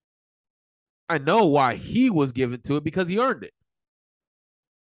 I know why he was given to it, because he earned it.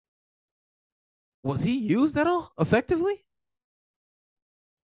 Was he used at all effectively?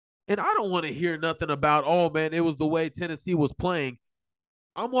 And I don't want to hear nothing about, oh, man, it was the way Tennessee was playing.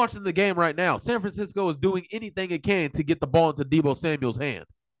 I'm watching the game right now. San Francisco is doing anything it can to get the ball into Deebo Samuel's hand,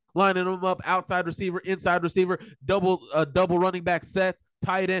 lining them up, outside receiver, inside receiver, double running back sets,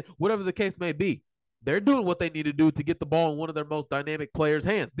 tight end, whatever the case may be. They're doing what they need to do to get the ball in one of their most dynamic players'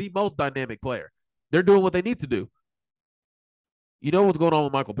 hands, the most dynamic player. They're doing what they need to do. You know what's going on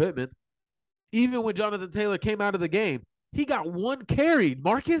with Michael Pittman? Even when Jonathan Taylor came out of the game, he got 1 carry,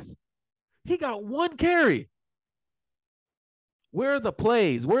 Marcus. He got 1 carry. Where are the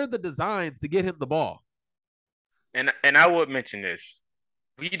plays? Where are the designs to get him the ball? And I would mention this.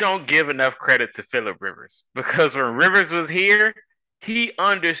 We don't give enough credit to Phillip Rivers, because when Rivers was here, he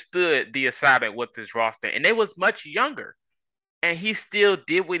understood the assignment with this roster, and they was much younger. And he still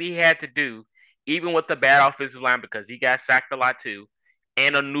did what he had to do, even with the bad offensive line, because he got sacked a lot too,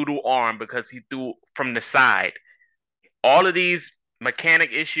 and a noodle arm because he threw from the side. All of these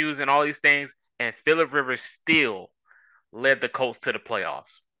mechanic issues and all these things, and Phillip Rivers still led the Colts to the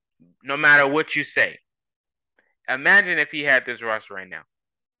playoffs. No matter what you say. Imagine if he had this roster right now.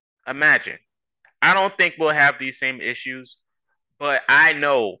 Imagine. I don't think we'll have these same issues, but I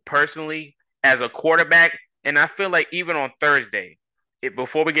know personally as a quarterback, and I feel like even on Thursday,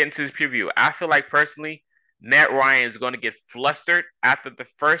 before we get into this preview, I feel like personally Matt Ryan is going to get flustered after the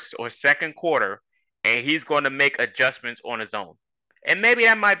first or second quarter, and he's going to make adjustments on his own. And maybe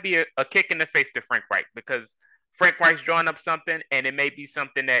that might be a kick in the face to Frank Reich, because Frank Reich's drawing up something, and it may be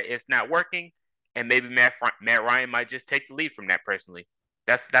something that is not working, and maybe Matt Ryan might just take the lead from that personally.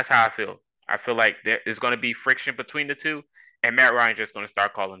 That's how I feel. I feel like there's going to be friction between the two, and Matt Ryan's just going to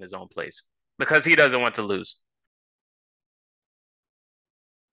start calling his own plays because he doesn't want to lose.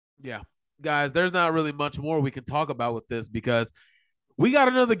 Yeah, guys, there's not really much more we can talk about with this because we got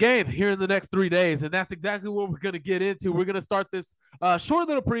another game here in the next 3 days, and that's exactly what we're going to get into. We're going to start this short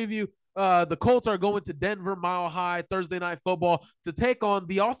little preview. The Colts are going to Denver Mile High Thursday Night Football to take on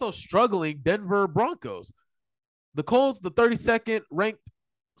the also struggling Denver Broncos. The Colts, the 32nd ranked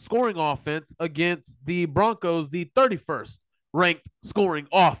scoring offense against the Broncos, the 31st ranked scoring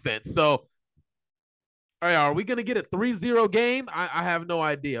offense. So, are we going to get a 3-0 game? I have no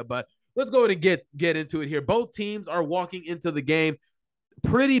idea, but let's go ahead and get into it here. Both teams are walking into the game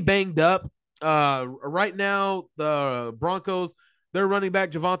pretty banged up. Right now, the Broncos, their running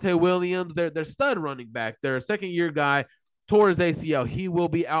back, Javonte Williams, their stud running back, their second-year guy, tore his ACL. He will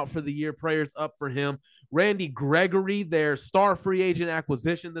be out for the year. Prayers up for him. Randy Gregory, their star free agent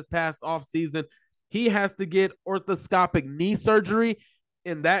acquisition this past offseason, he has to get orthoscopic knee surgery,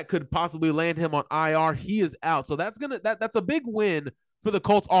 and that could possibly land him on IR. He is out. So that's a big win for the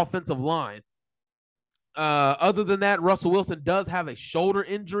Colts offensive line. Other than that, Russell Wilson does have a shoulder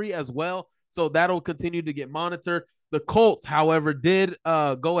injury as well, so that'll continue to get monitored. The Colts, however, did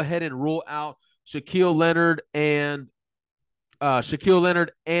go ahead and rule out Shaquille Leonard and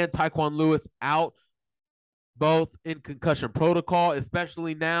Tyquan Lewis out, both in concussion protocol,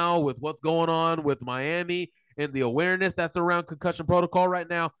 especially now with what's going on with Miami and the awareness that's around concussion protocol right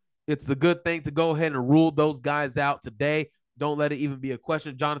now. It's the good thing to go ahead and rule those guys out today. Don't let it even be a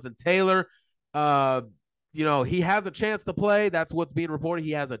question. Jonathan Taylor, he has a chance to play. That's what's being reported.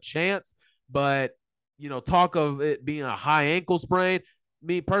 He has a chance, but talk of it being a high ankle sprain.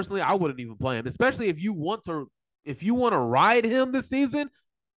 Me personally, I wouldn't even play him, especially if you want to ride him this season.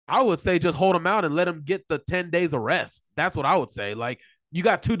 I would say just hold him out and let him get the 10 days of rest. That's what I would say. Like, you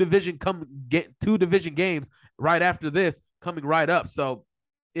got two division games right after this coming right up. So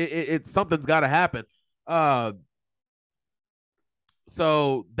something's got to happen.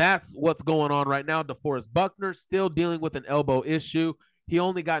 So that's what's going on right now. DeForest Buckner still dealing with an elbow issue. He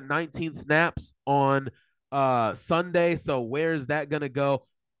only got 19 snaps on Sunday. So where's that going to go?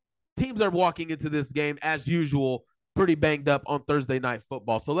 Teams are walking into this game as usual pretty banged up on Thursday Night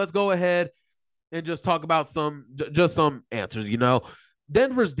Football. So let's go ahead and just talk about some answers.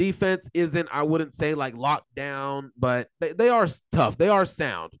 Denver's defense isn't, I wouldn't say like locked down, but they are tough. They are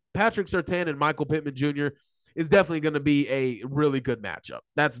sound. Patrick Surtain and Michael Pittman Jr. is definitely going to be a really good matchup.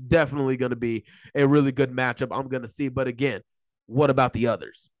 That's definitely going to be a really good matchup I'm going to see. But again, what about the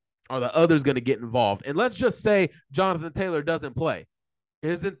others? Are the others going to get involved? And let's just say Jonathan Taylor doesn't play.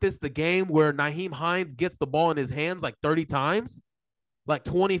 Isn't this the game where Nyheim Hines gets the ball in his hands like 30 times? Like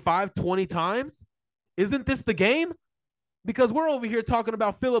 20 times? Isn't this the game? Because we're over here talking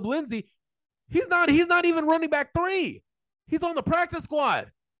about Phillip Lindsay. He's not even running back 3. He's on the practice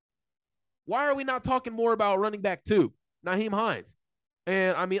squad. Why are we not talking more about running back 2, Nyheim Hines?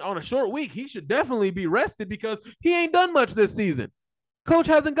 And, on a short week, he should definitely be rested because he ain't done much this season. Coach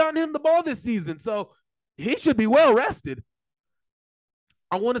hasn't gotten him the ball this season, so he should be well rested.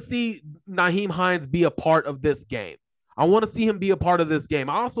 I want to see Nyheim Hines be a part of this game. I want to see him be a part of this game.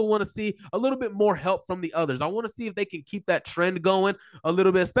 I also want to see a little bit more help from the others. I want to see if they can keep that trend going a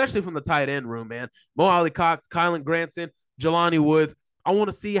little bit, especially from the tight end room, man. Mo Alley-Cox, Kylan Granson, Jelani Woods. I want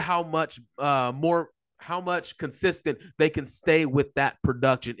to see how much consistent they can stay with that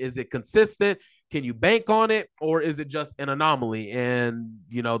production. Is it consistent? Can you bank on it? Or is it just an anomaly? And,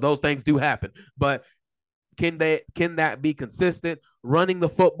 those things do happen. But can that be consistent? Running the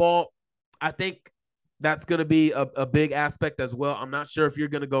football, I think that's going to be a big aspect as well. I'm not sure if you're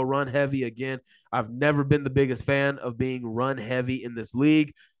going to go run heavy again. I've never been the biggest fan of being run heavy in this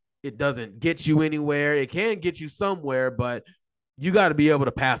league. It doesn't get you anywhere. It can get you somewhere, but you got to be able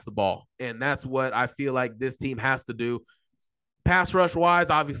to pass the ball. And that's what I feel like this team has to do. Pass rush wise,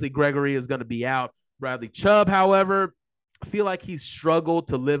 obviously Gregory is going to be out. Bradley Chubb, however, I feel like he's struggled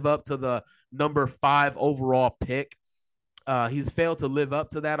to live up to the number 5 overall pick. He's failed to live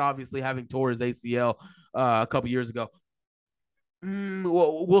up to that, obviously having tore his ACL a couple years ago.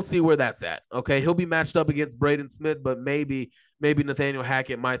 We'll see where that's at. Okay, he'll be matched up against Braden Smith, but maybe Nathaniel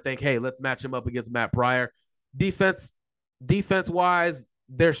Hackett might think, hey, let's match him up against Matt Pryor. Defense wise,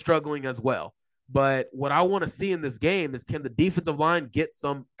 they're struggling as well. But what I want to see in this game is, can the defensive line get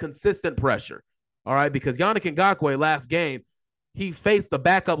some consistent pressure? All right, because Yannick Ngakoue last game, he faced the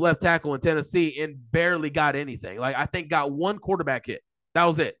backup left tackle in Tennessee and barely got anything. Like, I think got one quarterback hit. That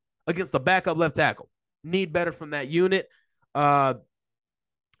was it against the backup left tackle. Need better from that unit. Uh,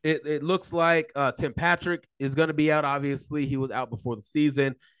 it looks like Tim Patrick is going to be out. Obviously, he was out before the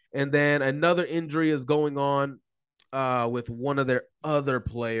season. And then another injury is going on with one of their other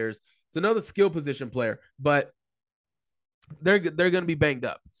players. It's another skill position player, but they're going to be banged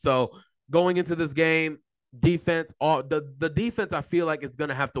up. So going into this game, defense, the defense, I feel like it's going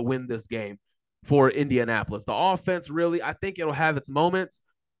to have to win this game for Indianapolis. The offense, really, I think it'll have its moments,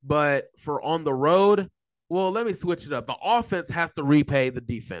 but for on the road, well, let me switch it up. The offense has to repay the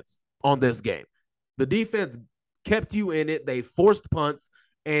defense on this game. The defense kept you in it. They forced punts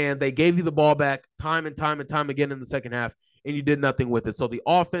and they gave you the ball back time and time and time again in the second half, and you did nothing with it. So the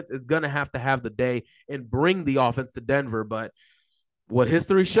offense is going to have the day and bring the offense to Denver. But what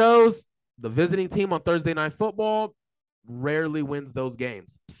history shows, the visiting team on Thursday Night Football rarely wins those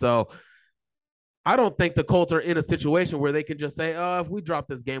games. So I don't think the Colts are in a situation where they can just say, if we drop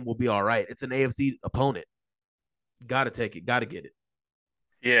this game, we'll be all right. It's an AFC opponent. Got to take it. Got to get it.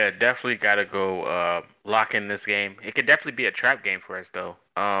 Yeah, definitely got to go lock in this game. It could definitely be a trap game for us though.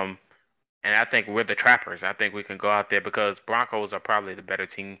 And I think we're the trappers. I think we can go out there because Broncos are probably the better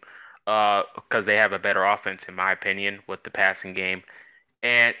team because they have a better offense in my opinion with the passing game.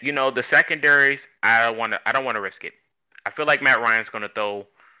 And the secondaries, I don't want to risk it. I feel like Matt Ryan's going to throw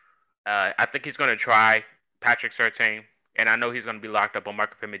I think he's going to try Patrick Surtain, and I know he's going to be locked up on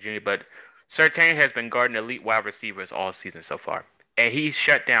Michael Pittman Jr., but Surtain has been guarding elite wide receivers all season so far. And he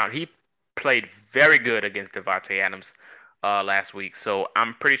shut down. He played very good against Devontae Adams last week. So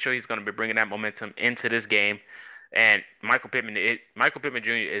I'm pretty sure he's going to be bringing that momentum into this game. And Michael Pittman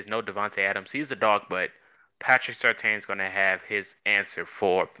Jr. is no Devontae Adams. He's a dog, but Patrick Surtain is going to have his answer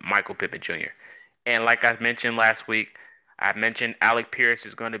for Michael Pittman Jr. And like I mentioned last week, I mentioned Alec Pierce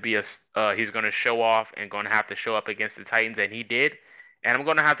is going to be he's going to show off and going to have to show up against the Titans, and he did. And I'm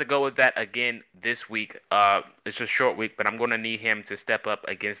going to have to go with that again this week. It's a short week, but I'm going to need him to step up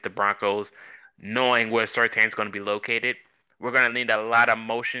against the Broncos, knowing where Surtain's going to be located. We're going to need a lot of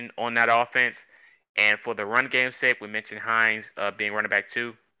motion on that offense. And for the run game sake, we mentioned Hines being running back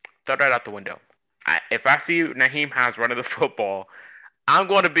too. Throw that out the window. If I see Naheem Hines running the football, I'm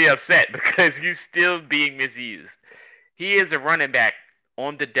going to be upset because he's still being misused. He is a running back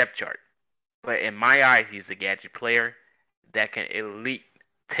on the depth chart, but in my eyes, he's a gadget player that can elite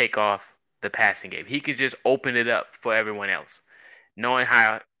take off the passing game. He can just open it up for everyone else, knowing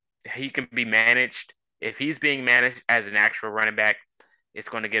how he can be managed. If he's being managed as an actual running back, it's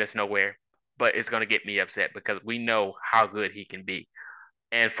going to get us nowhere, but it's going to get me upset because we know how good he can be.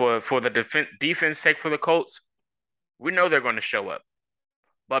 And for the defense sake for the Colts, we know they're going to show up.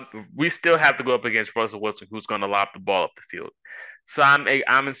 But we still have to go up against Russell Wilson, who's going to lob the ball up the field. So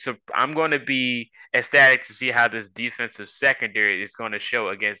I'm going to be ecstatic to see how this defensive secondary is going to show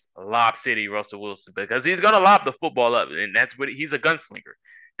against Lob City Russell Wilson because he's going to lob the football up, and that's what he's a gunslinger.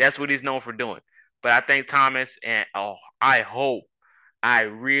 That's what he's known for doing. But I think Thomas and I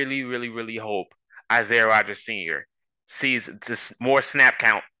really, really, really hope Isaiah Rodgers Sr. sees just more snap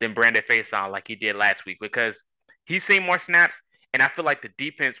count than Brandon Facyson like he did last week because he's seen more snaps. And I feel like the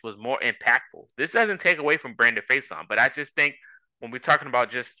defense was more impactful. This doesn't take away from Brandon Facyson, but I just think when we're talking about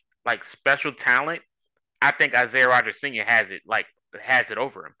just like special talent, I think Isaiah Rodgers Sr. has it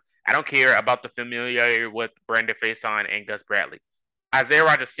over him. I don't care about the familiarity with Brandon Facyson and Gus Bradley. Isaiah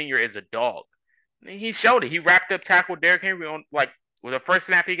Rodgers Sr. is a dog. I mean, he showed it. He wrapped up tackle Derrick Henry on with the first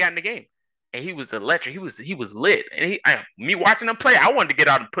snap he got in the game, and he was electric. He was lit. And me watching him play, I wanted to get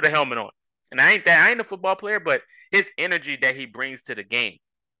out and put a helmet on. And I ain't a football player, but his energy that he brings to the game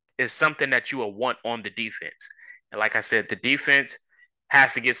is something that you will want on the defense. And like I said, the defense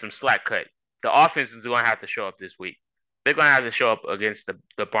has to get some slack cut. The offense is going to have to show up this week. They're going to have to show up against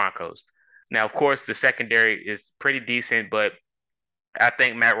the Broncos. Now, of course, the secondary is pretty decent, but I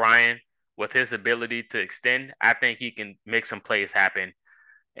think Matt Ryan, with his ability to extend, I think he can make some plays happen.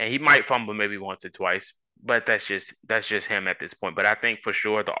 And he might fumble maybe once or twice, but that's just him at this point. But I think for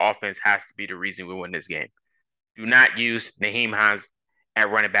sure the offense has to be the reason we win this game. Do not use Naheem Hines at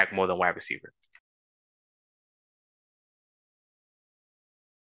running back more than wide receiver.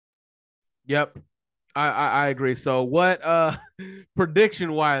 Yep. I agree. So what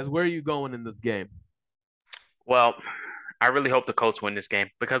prediction wise, where are you going in this game? Well, I really hope the Colts win this game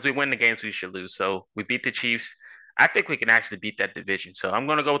because we win the games we should lose. So we beat the Chiefs. I think we can actually beat that division. So I'm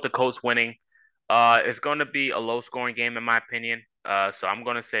going to go with the Colts winning. It's going to be a low scoring game in my opinion. So I'm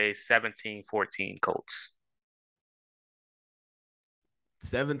going to say 17-14 Colts.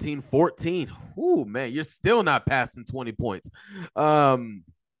 17-14. Ooh, man, you're still not passing 20 points.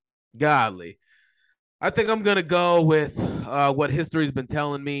 Godly. I think I'm going to go with what history's been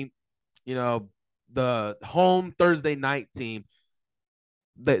telling me. You know, the home Thursday night team,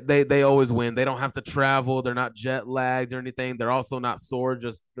 they always win. They don't have to travel. They're not jet lagged or anything. They're also not sore.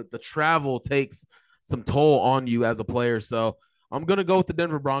 Just the travel takes some toll on you as a player. So I'm going to go with the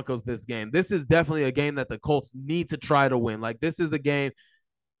Denver Broncos this game. This is definitely a game that the Colts need to try to win. Like, this is a game,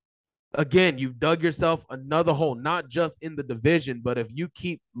 again, you've dug yourself another hole, not just in the division, but if you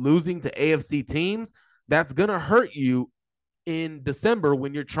keep losing to AFC teams, that's going to hurt you in December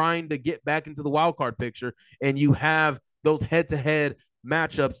when you're trying to get back into the wild card picture and you have those head-to-head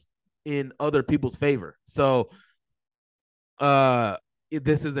matchups in other people's favor. So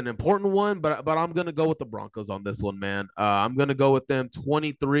this is an important one, but I'm going to go with the Broncos on this one, man. I'm going to go with them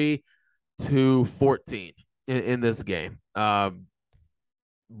 23-14 in this game.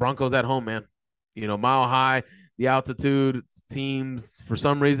 Broncos at home, man. You know, Mile High, the altitude teams, for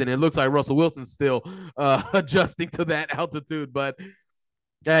some reason, it looks like Russell Wilson's still adjusting to that altitude. But,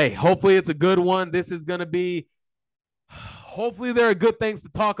 hey, hopefully it's a good one. This is going to be – hopefully there are good things to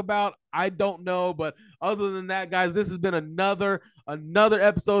talk about. I don't know. But other than that, guys, this has been another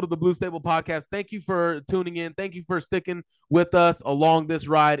episode of the Blue Stable Podcast. Thank you for tuning in. Thank you for sticking with us along this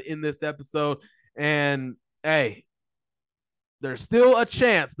ride in this episode. And, hey, there's still a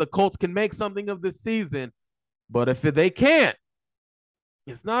chance the Colts can make something of this season. But if they can't,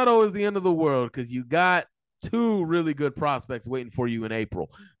 it's not always the end of the world because you got two really good prospects waiting for you in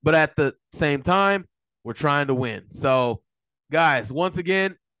April. But at the same time, we're trying to win. So, guys, once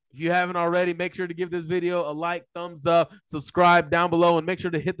again, if you haven't already, make sure to give this video a like, thumbs up, subscribe down below, and make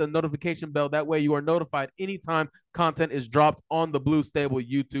sure to hit the notification bell. That way you are notified anytime content is dropped on the Blue Stable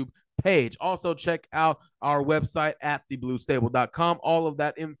YouTube page. Also, check out our website at thebluestable.com. All of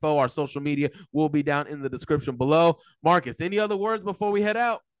that info, our social media, will be down in the description below. Marcus, any other words before we head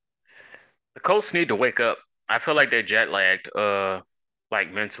out? The Colts need to wake up. I feel like they're jet lagged,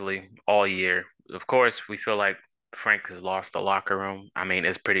 like mentally all year. Of course, we feel like Frank has lost the locker room. I mean,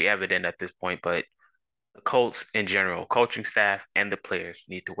 it's pretty evident at this point, but the Colts in general, coaching staff and the players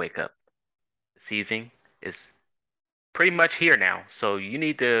need to wake up. The season is pretty much here now. So you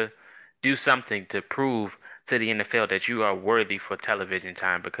need to do something to prove to the NFL that you are worthy for television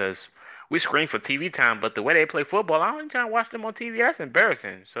time because we scream for TV time, but the way they play football, I don't try to watch them on TV. That's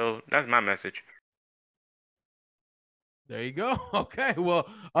embarrassing. So that's my message. There you go. Okay. Well,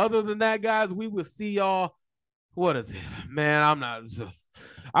 other than that, guys, we will see y'all. What is it? Man,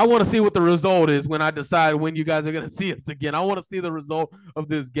 I want to see what the result is when I decide when you guys are going to see us again. I want to see the result of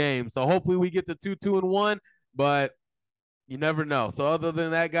this game. So hopefully we get to 2-2-1, but you never know. So other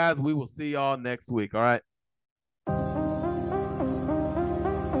than that, guys, we will see y'all next week. All right.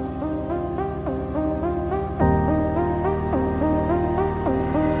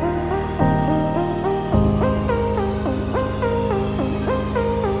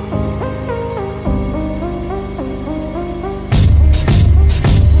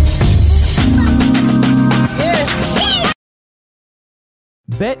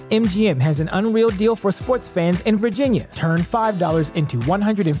 BetMGM has an unreal deal for sports fans in Virginia. Turn $5 into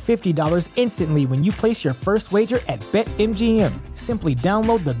 $150 instantly when you place your first wager at BetMGM. Simply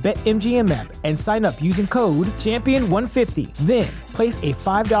download the BetMGM app and sign up using code Champion150. Then, place a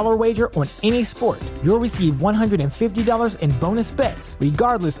 $5 wager on any sport. You'll receive $150 in bonus bets,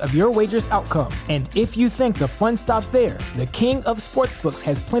 regardless of your wager's outcome. And if you think the fun stops there, the King of Sportsbooks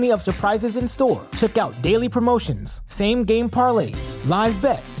has plenty of surprises in store. Check out daily promotions, same-game parlays, live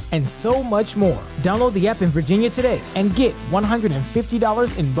bets, and so much more. Download the app in Virginia today and get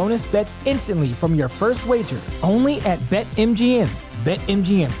 $150 in bonus bets instantly from your first wager. Only at BetMGM.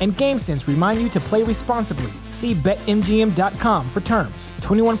 BetMGM and GameSense remind you to play responsibly. See BetMGM.com for terms.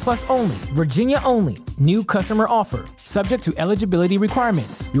 21 plus only. Virginia only. New customer offer. Subject to eligibility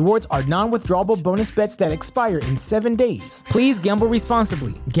requirements. Rewards are non-withdrawable bonus bets that expire in 7 days. Please gamble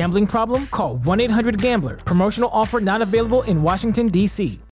responsibly. Gambling problem? Call 1-800-GAMBLER. Promotional offer not available in Washington, D.C.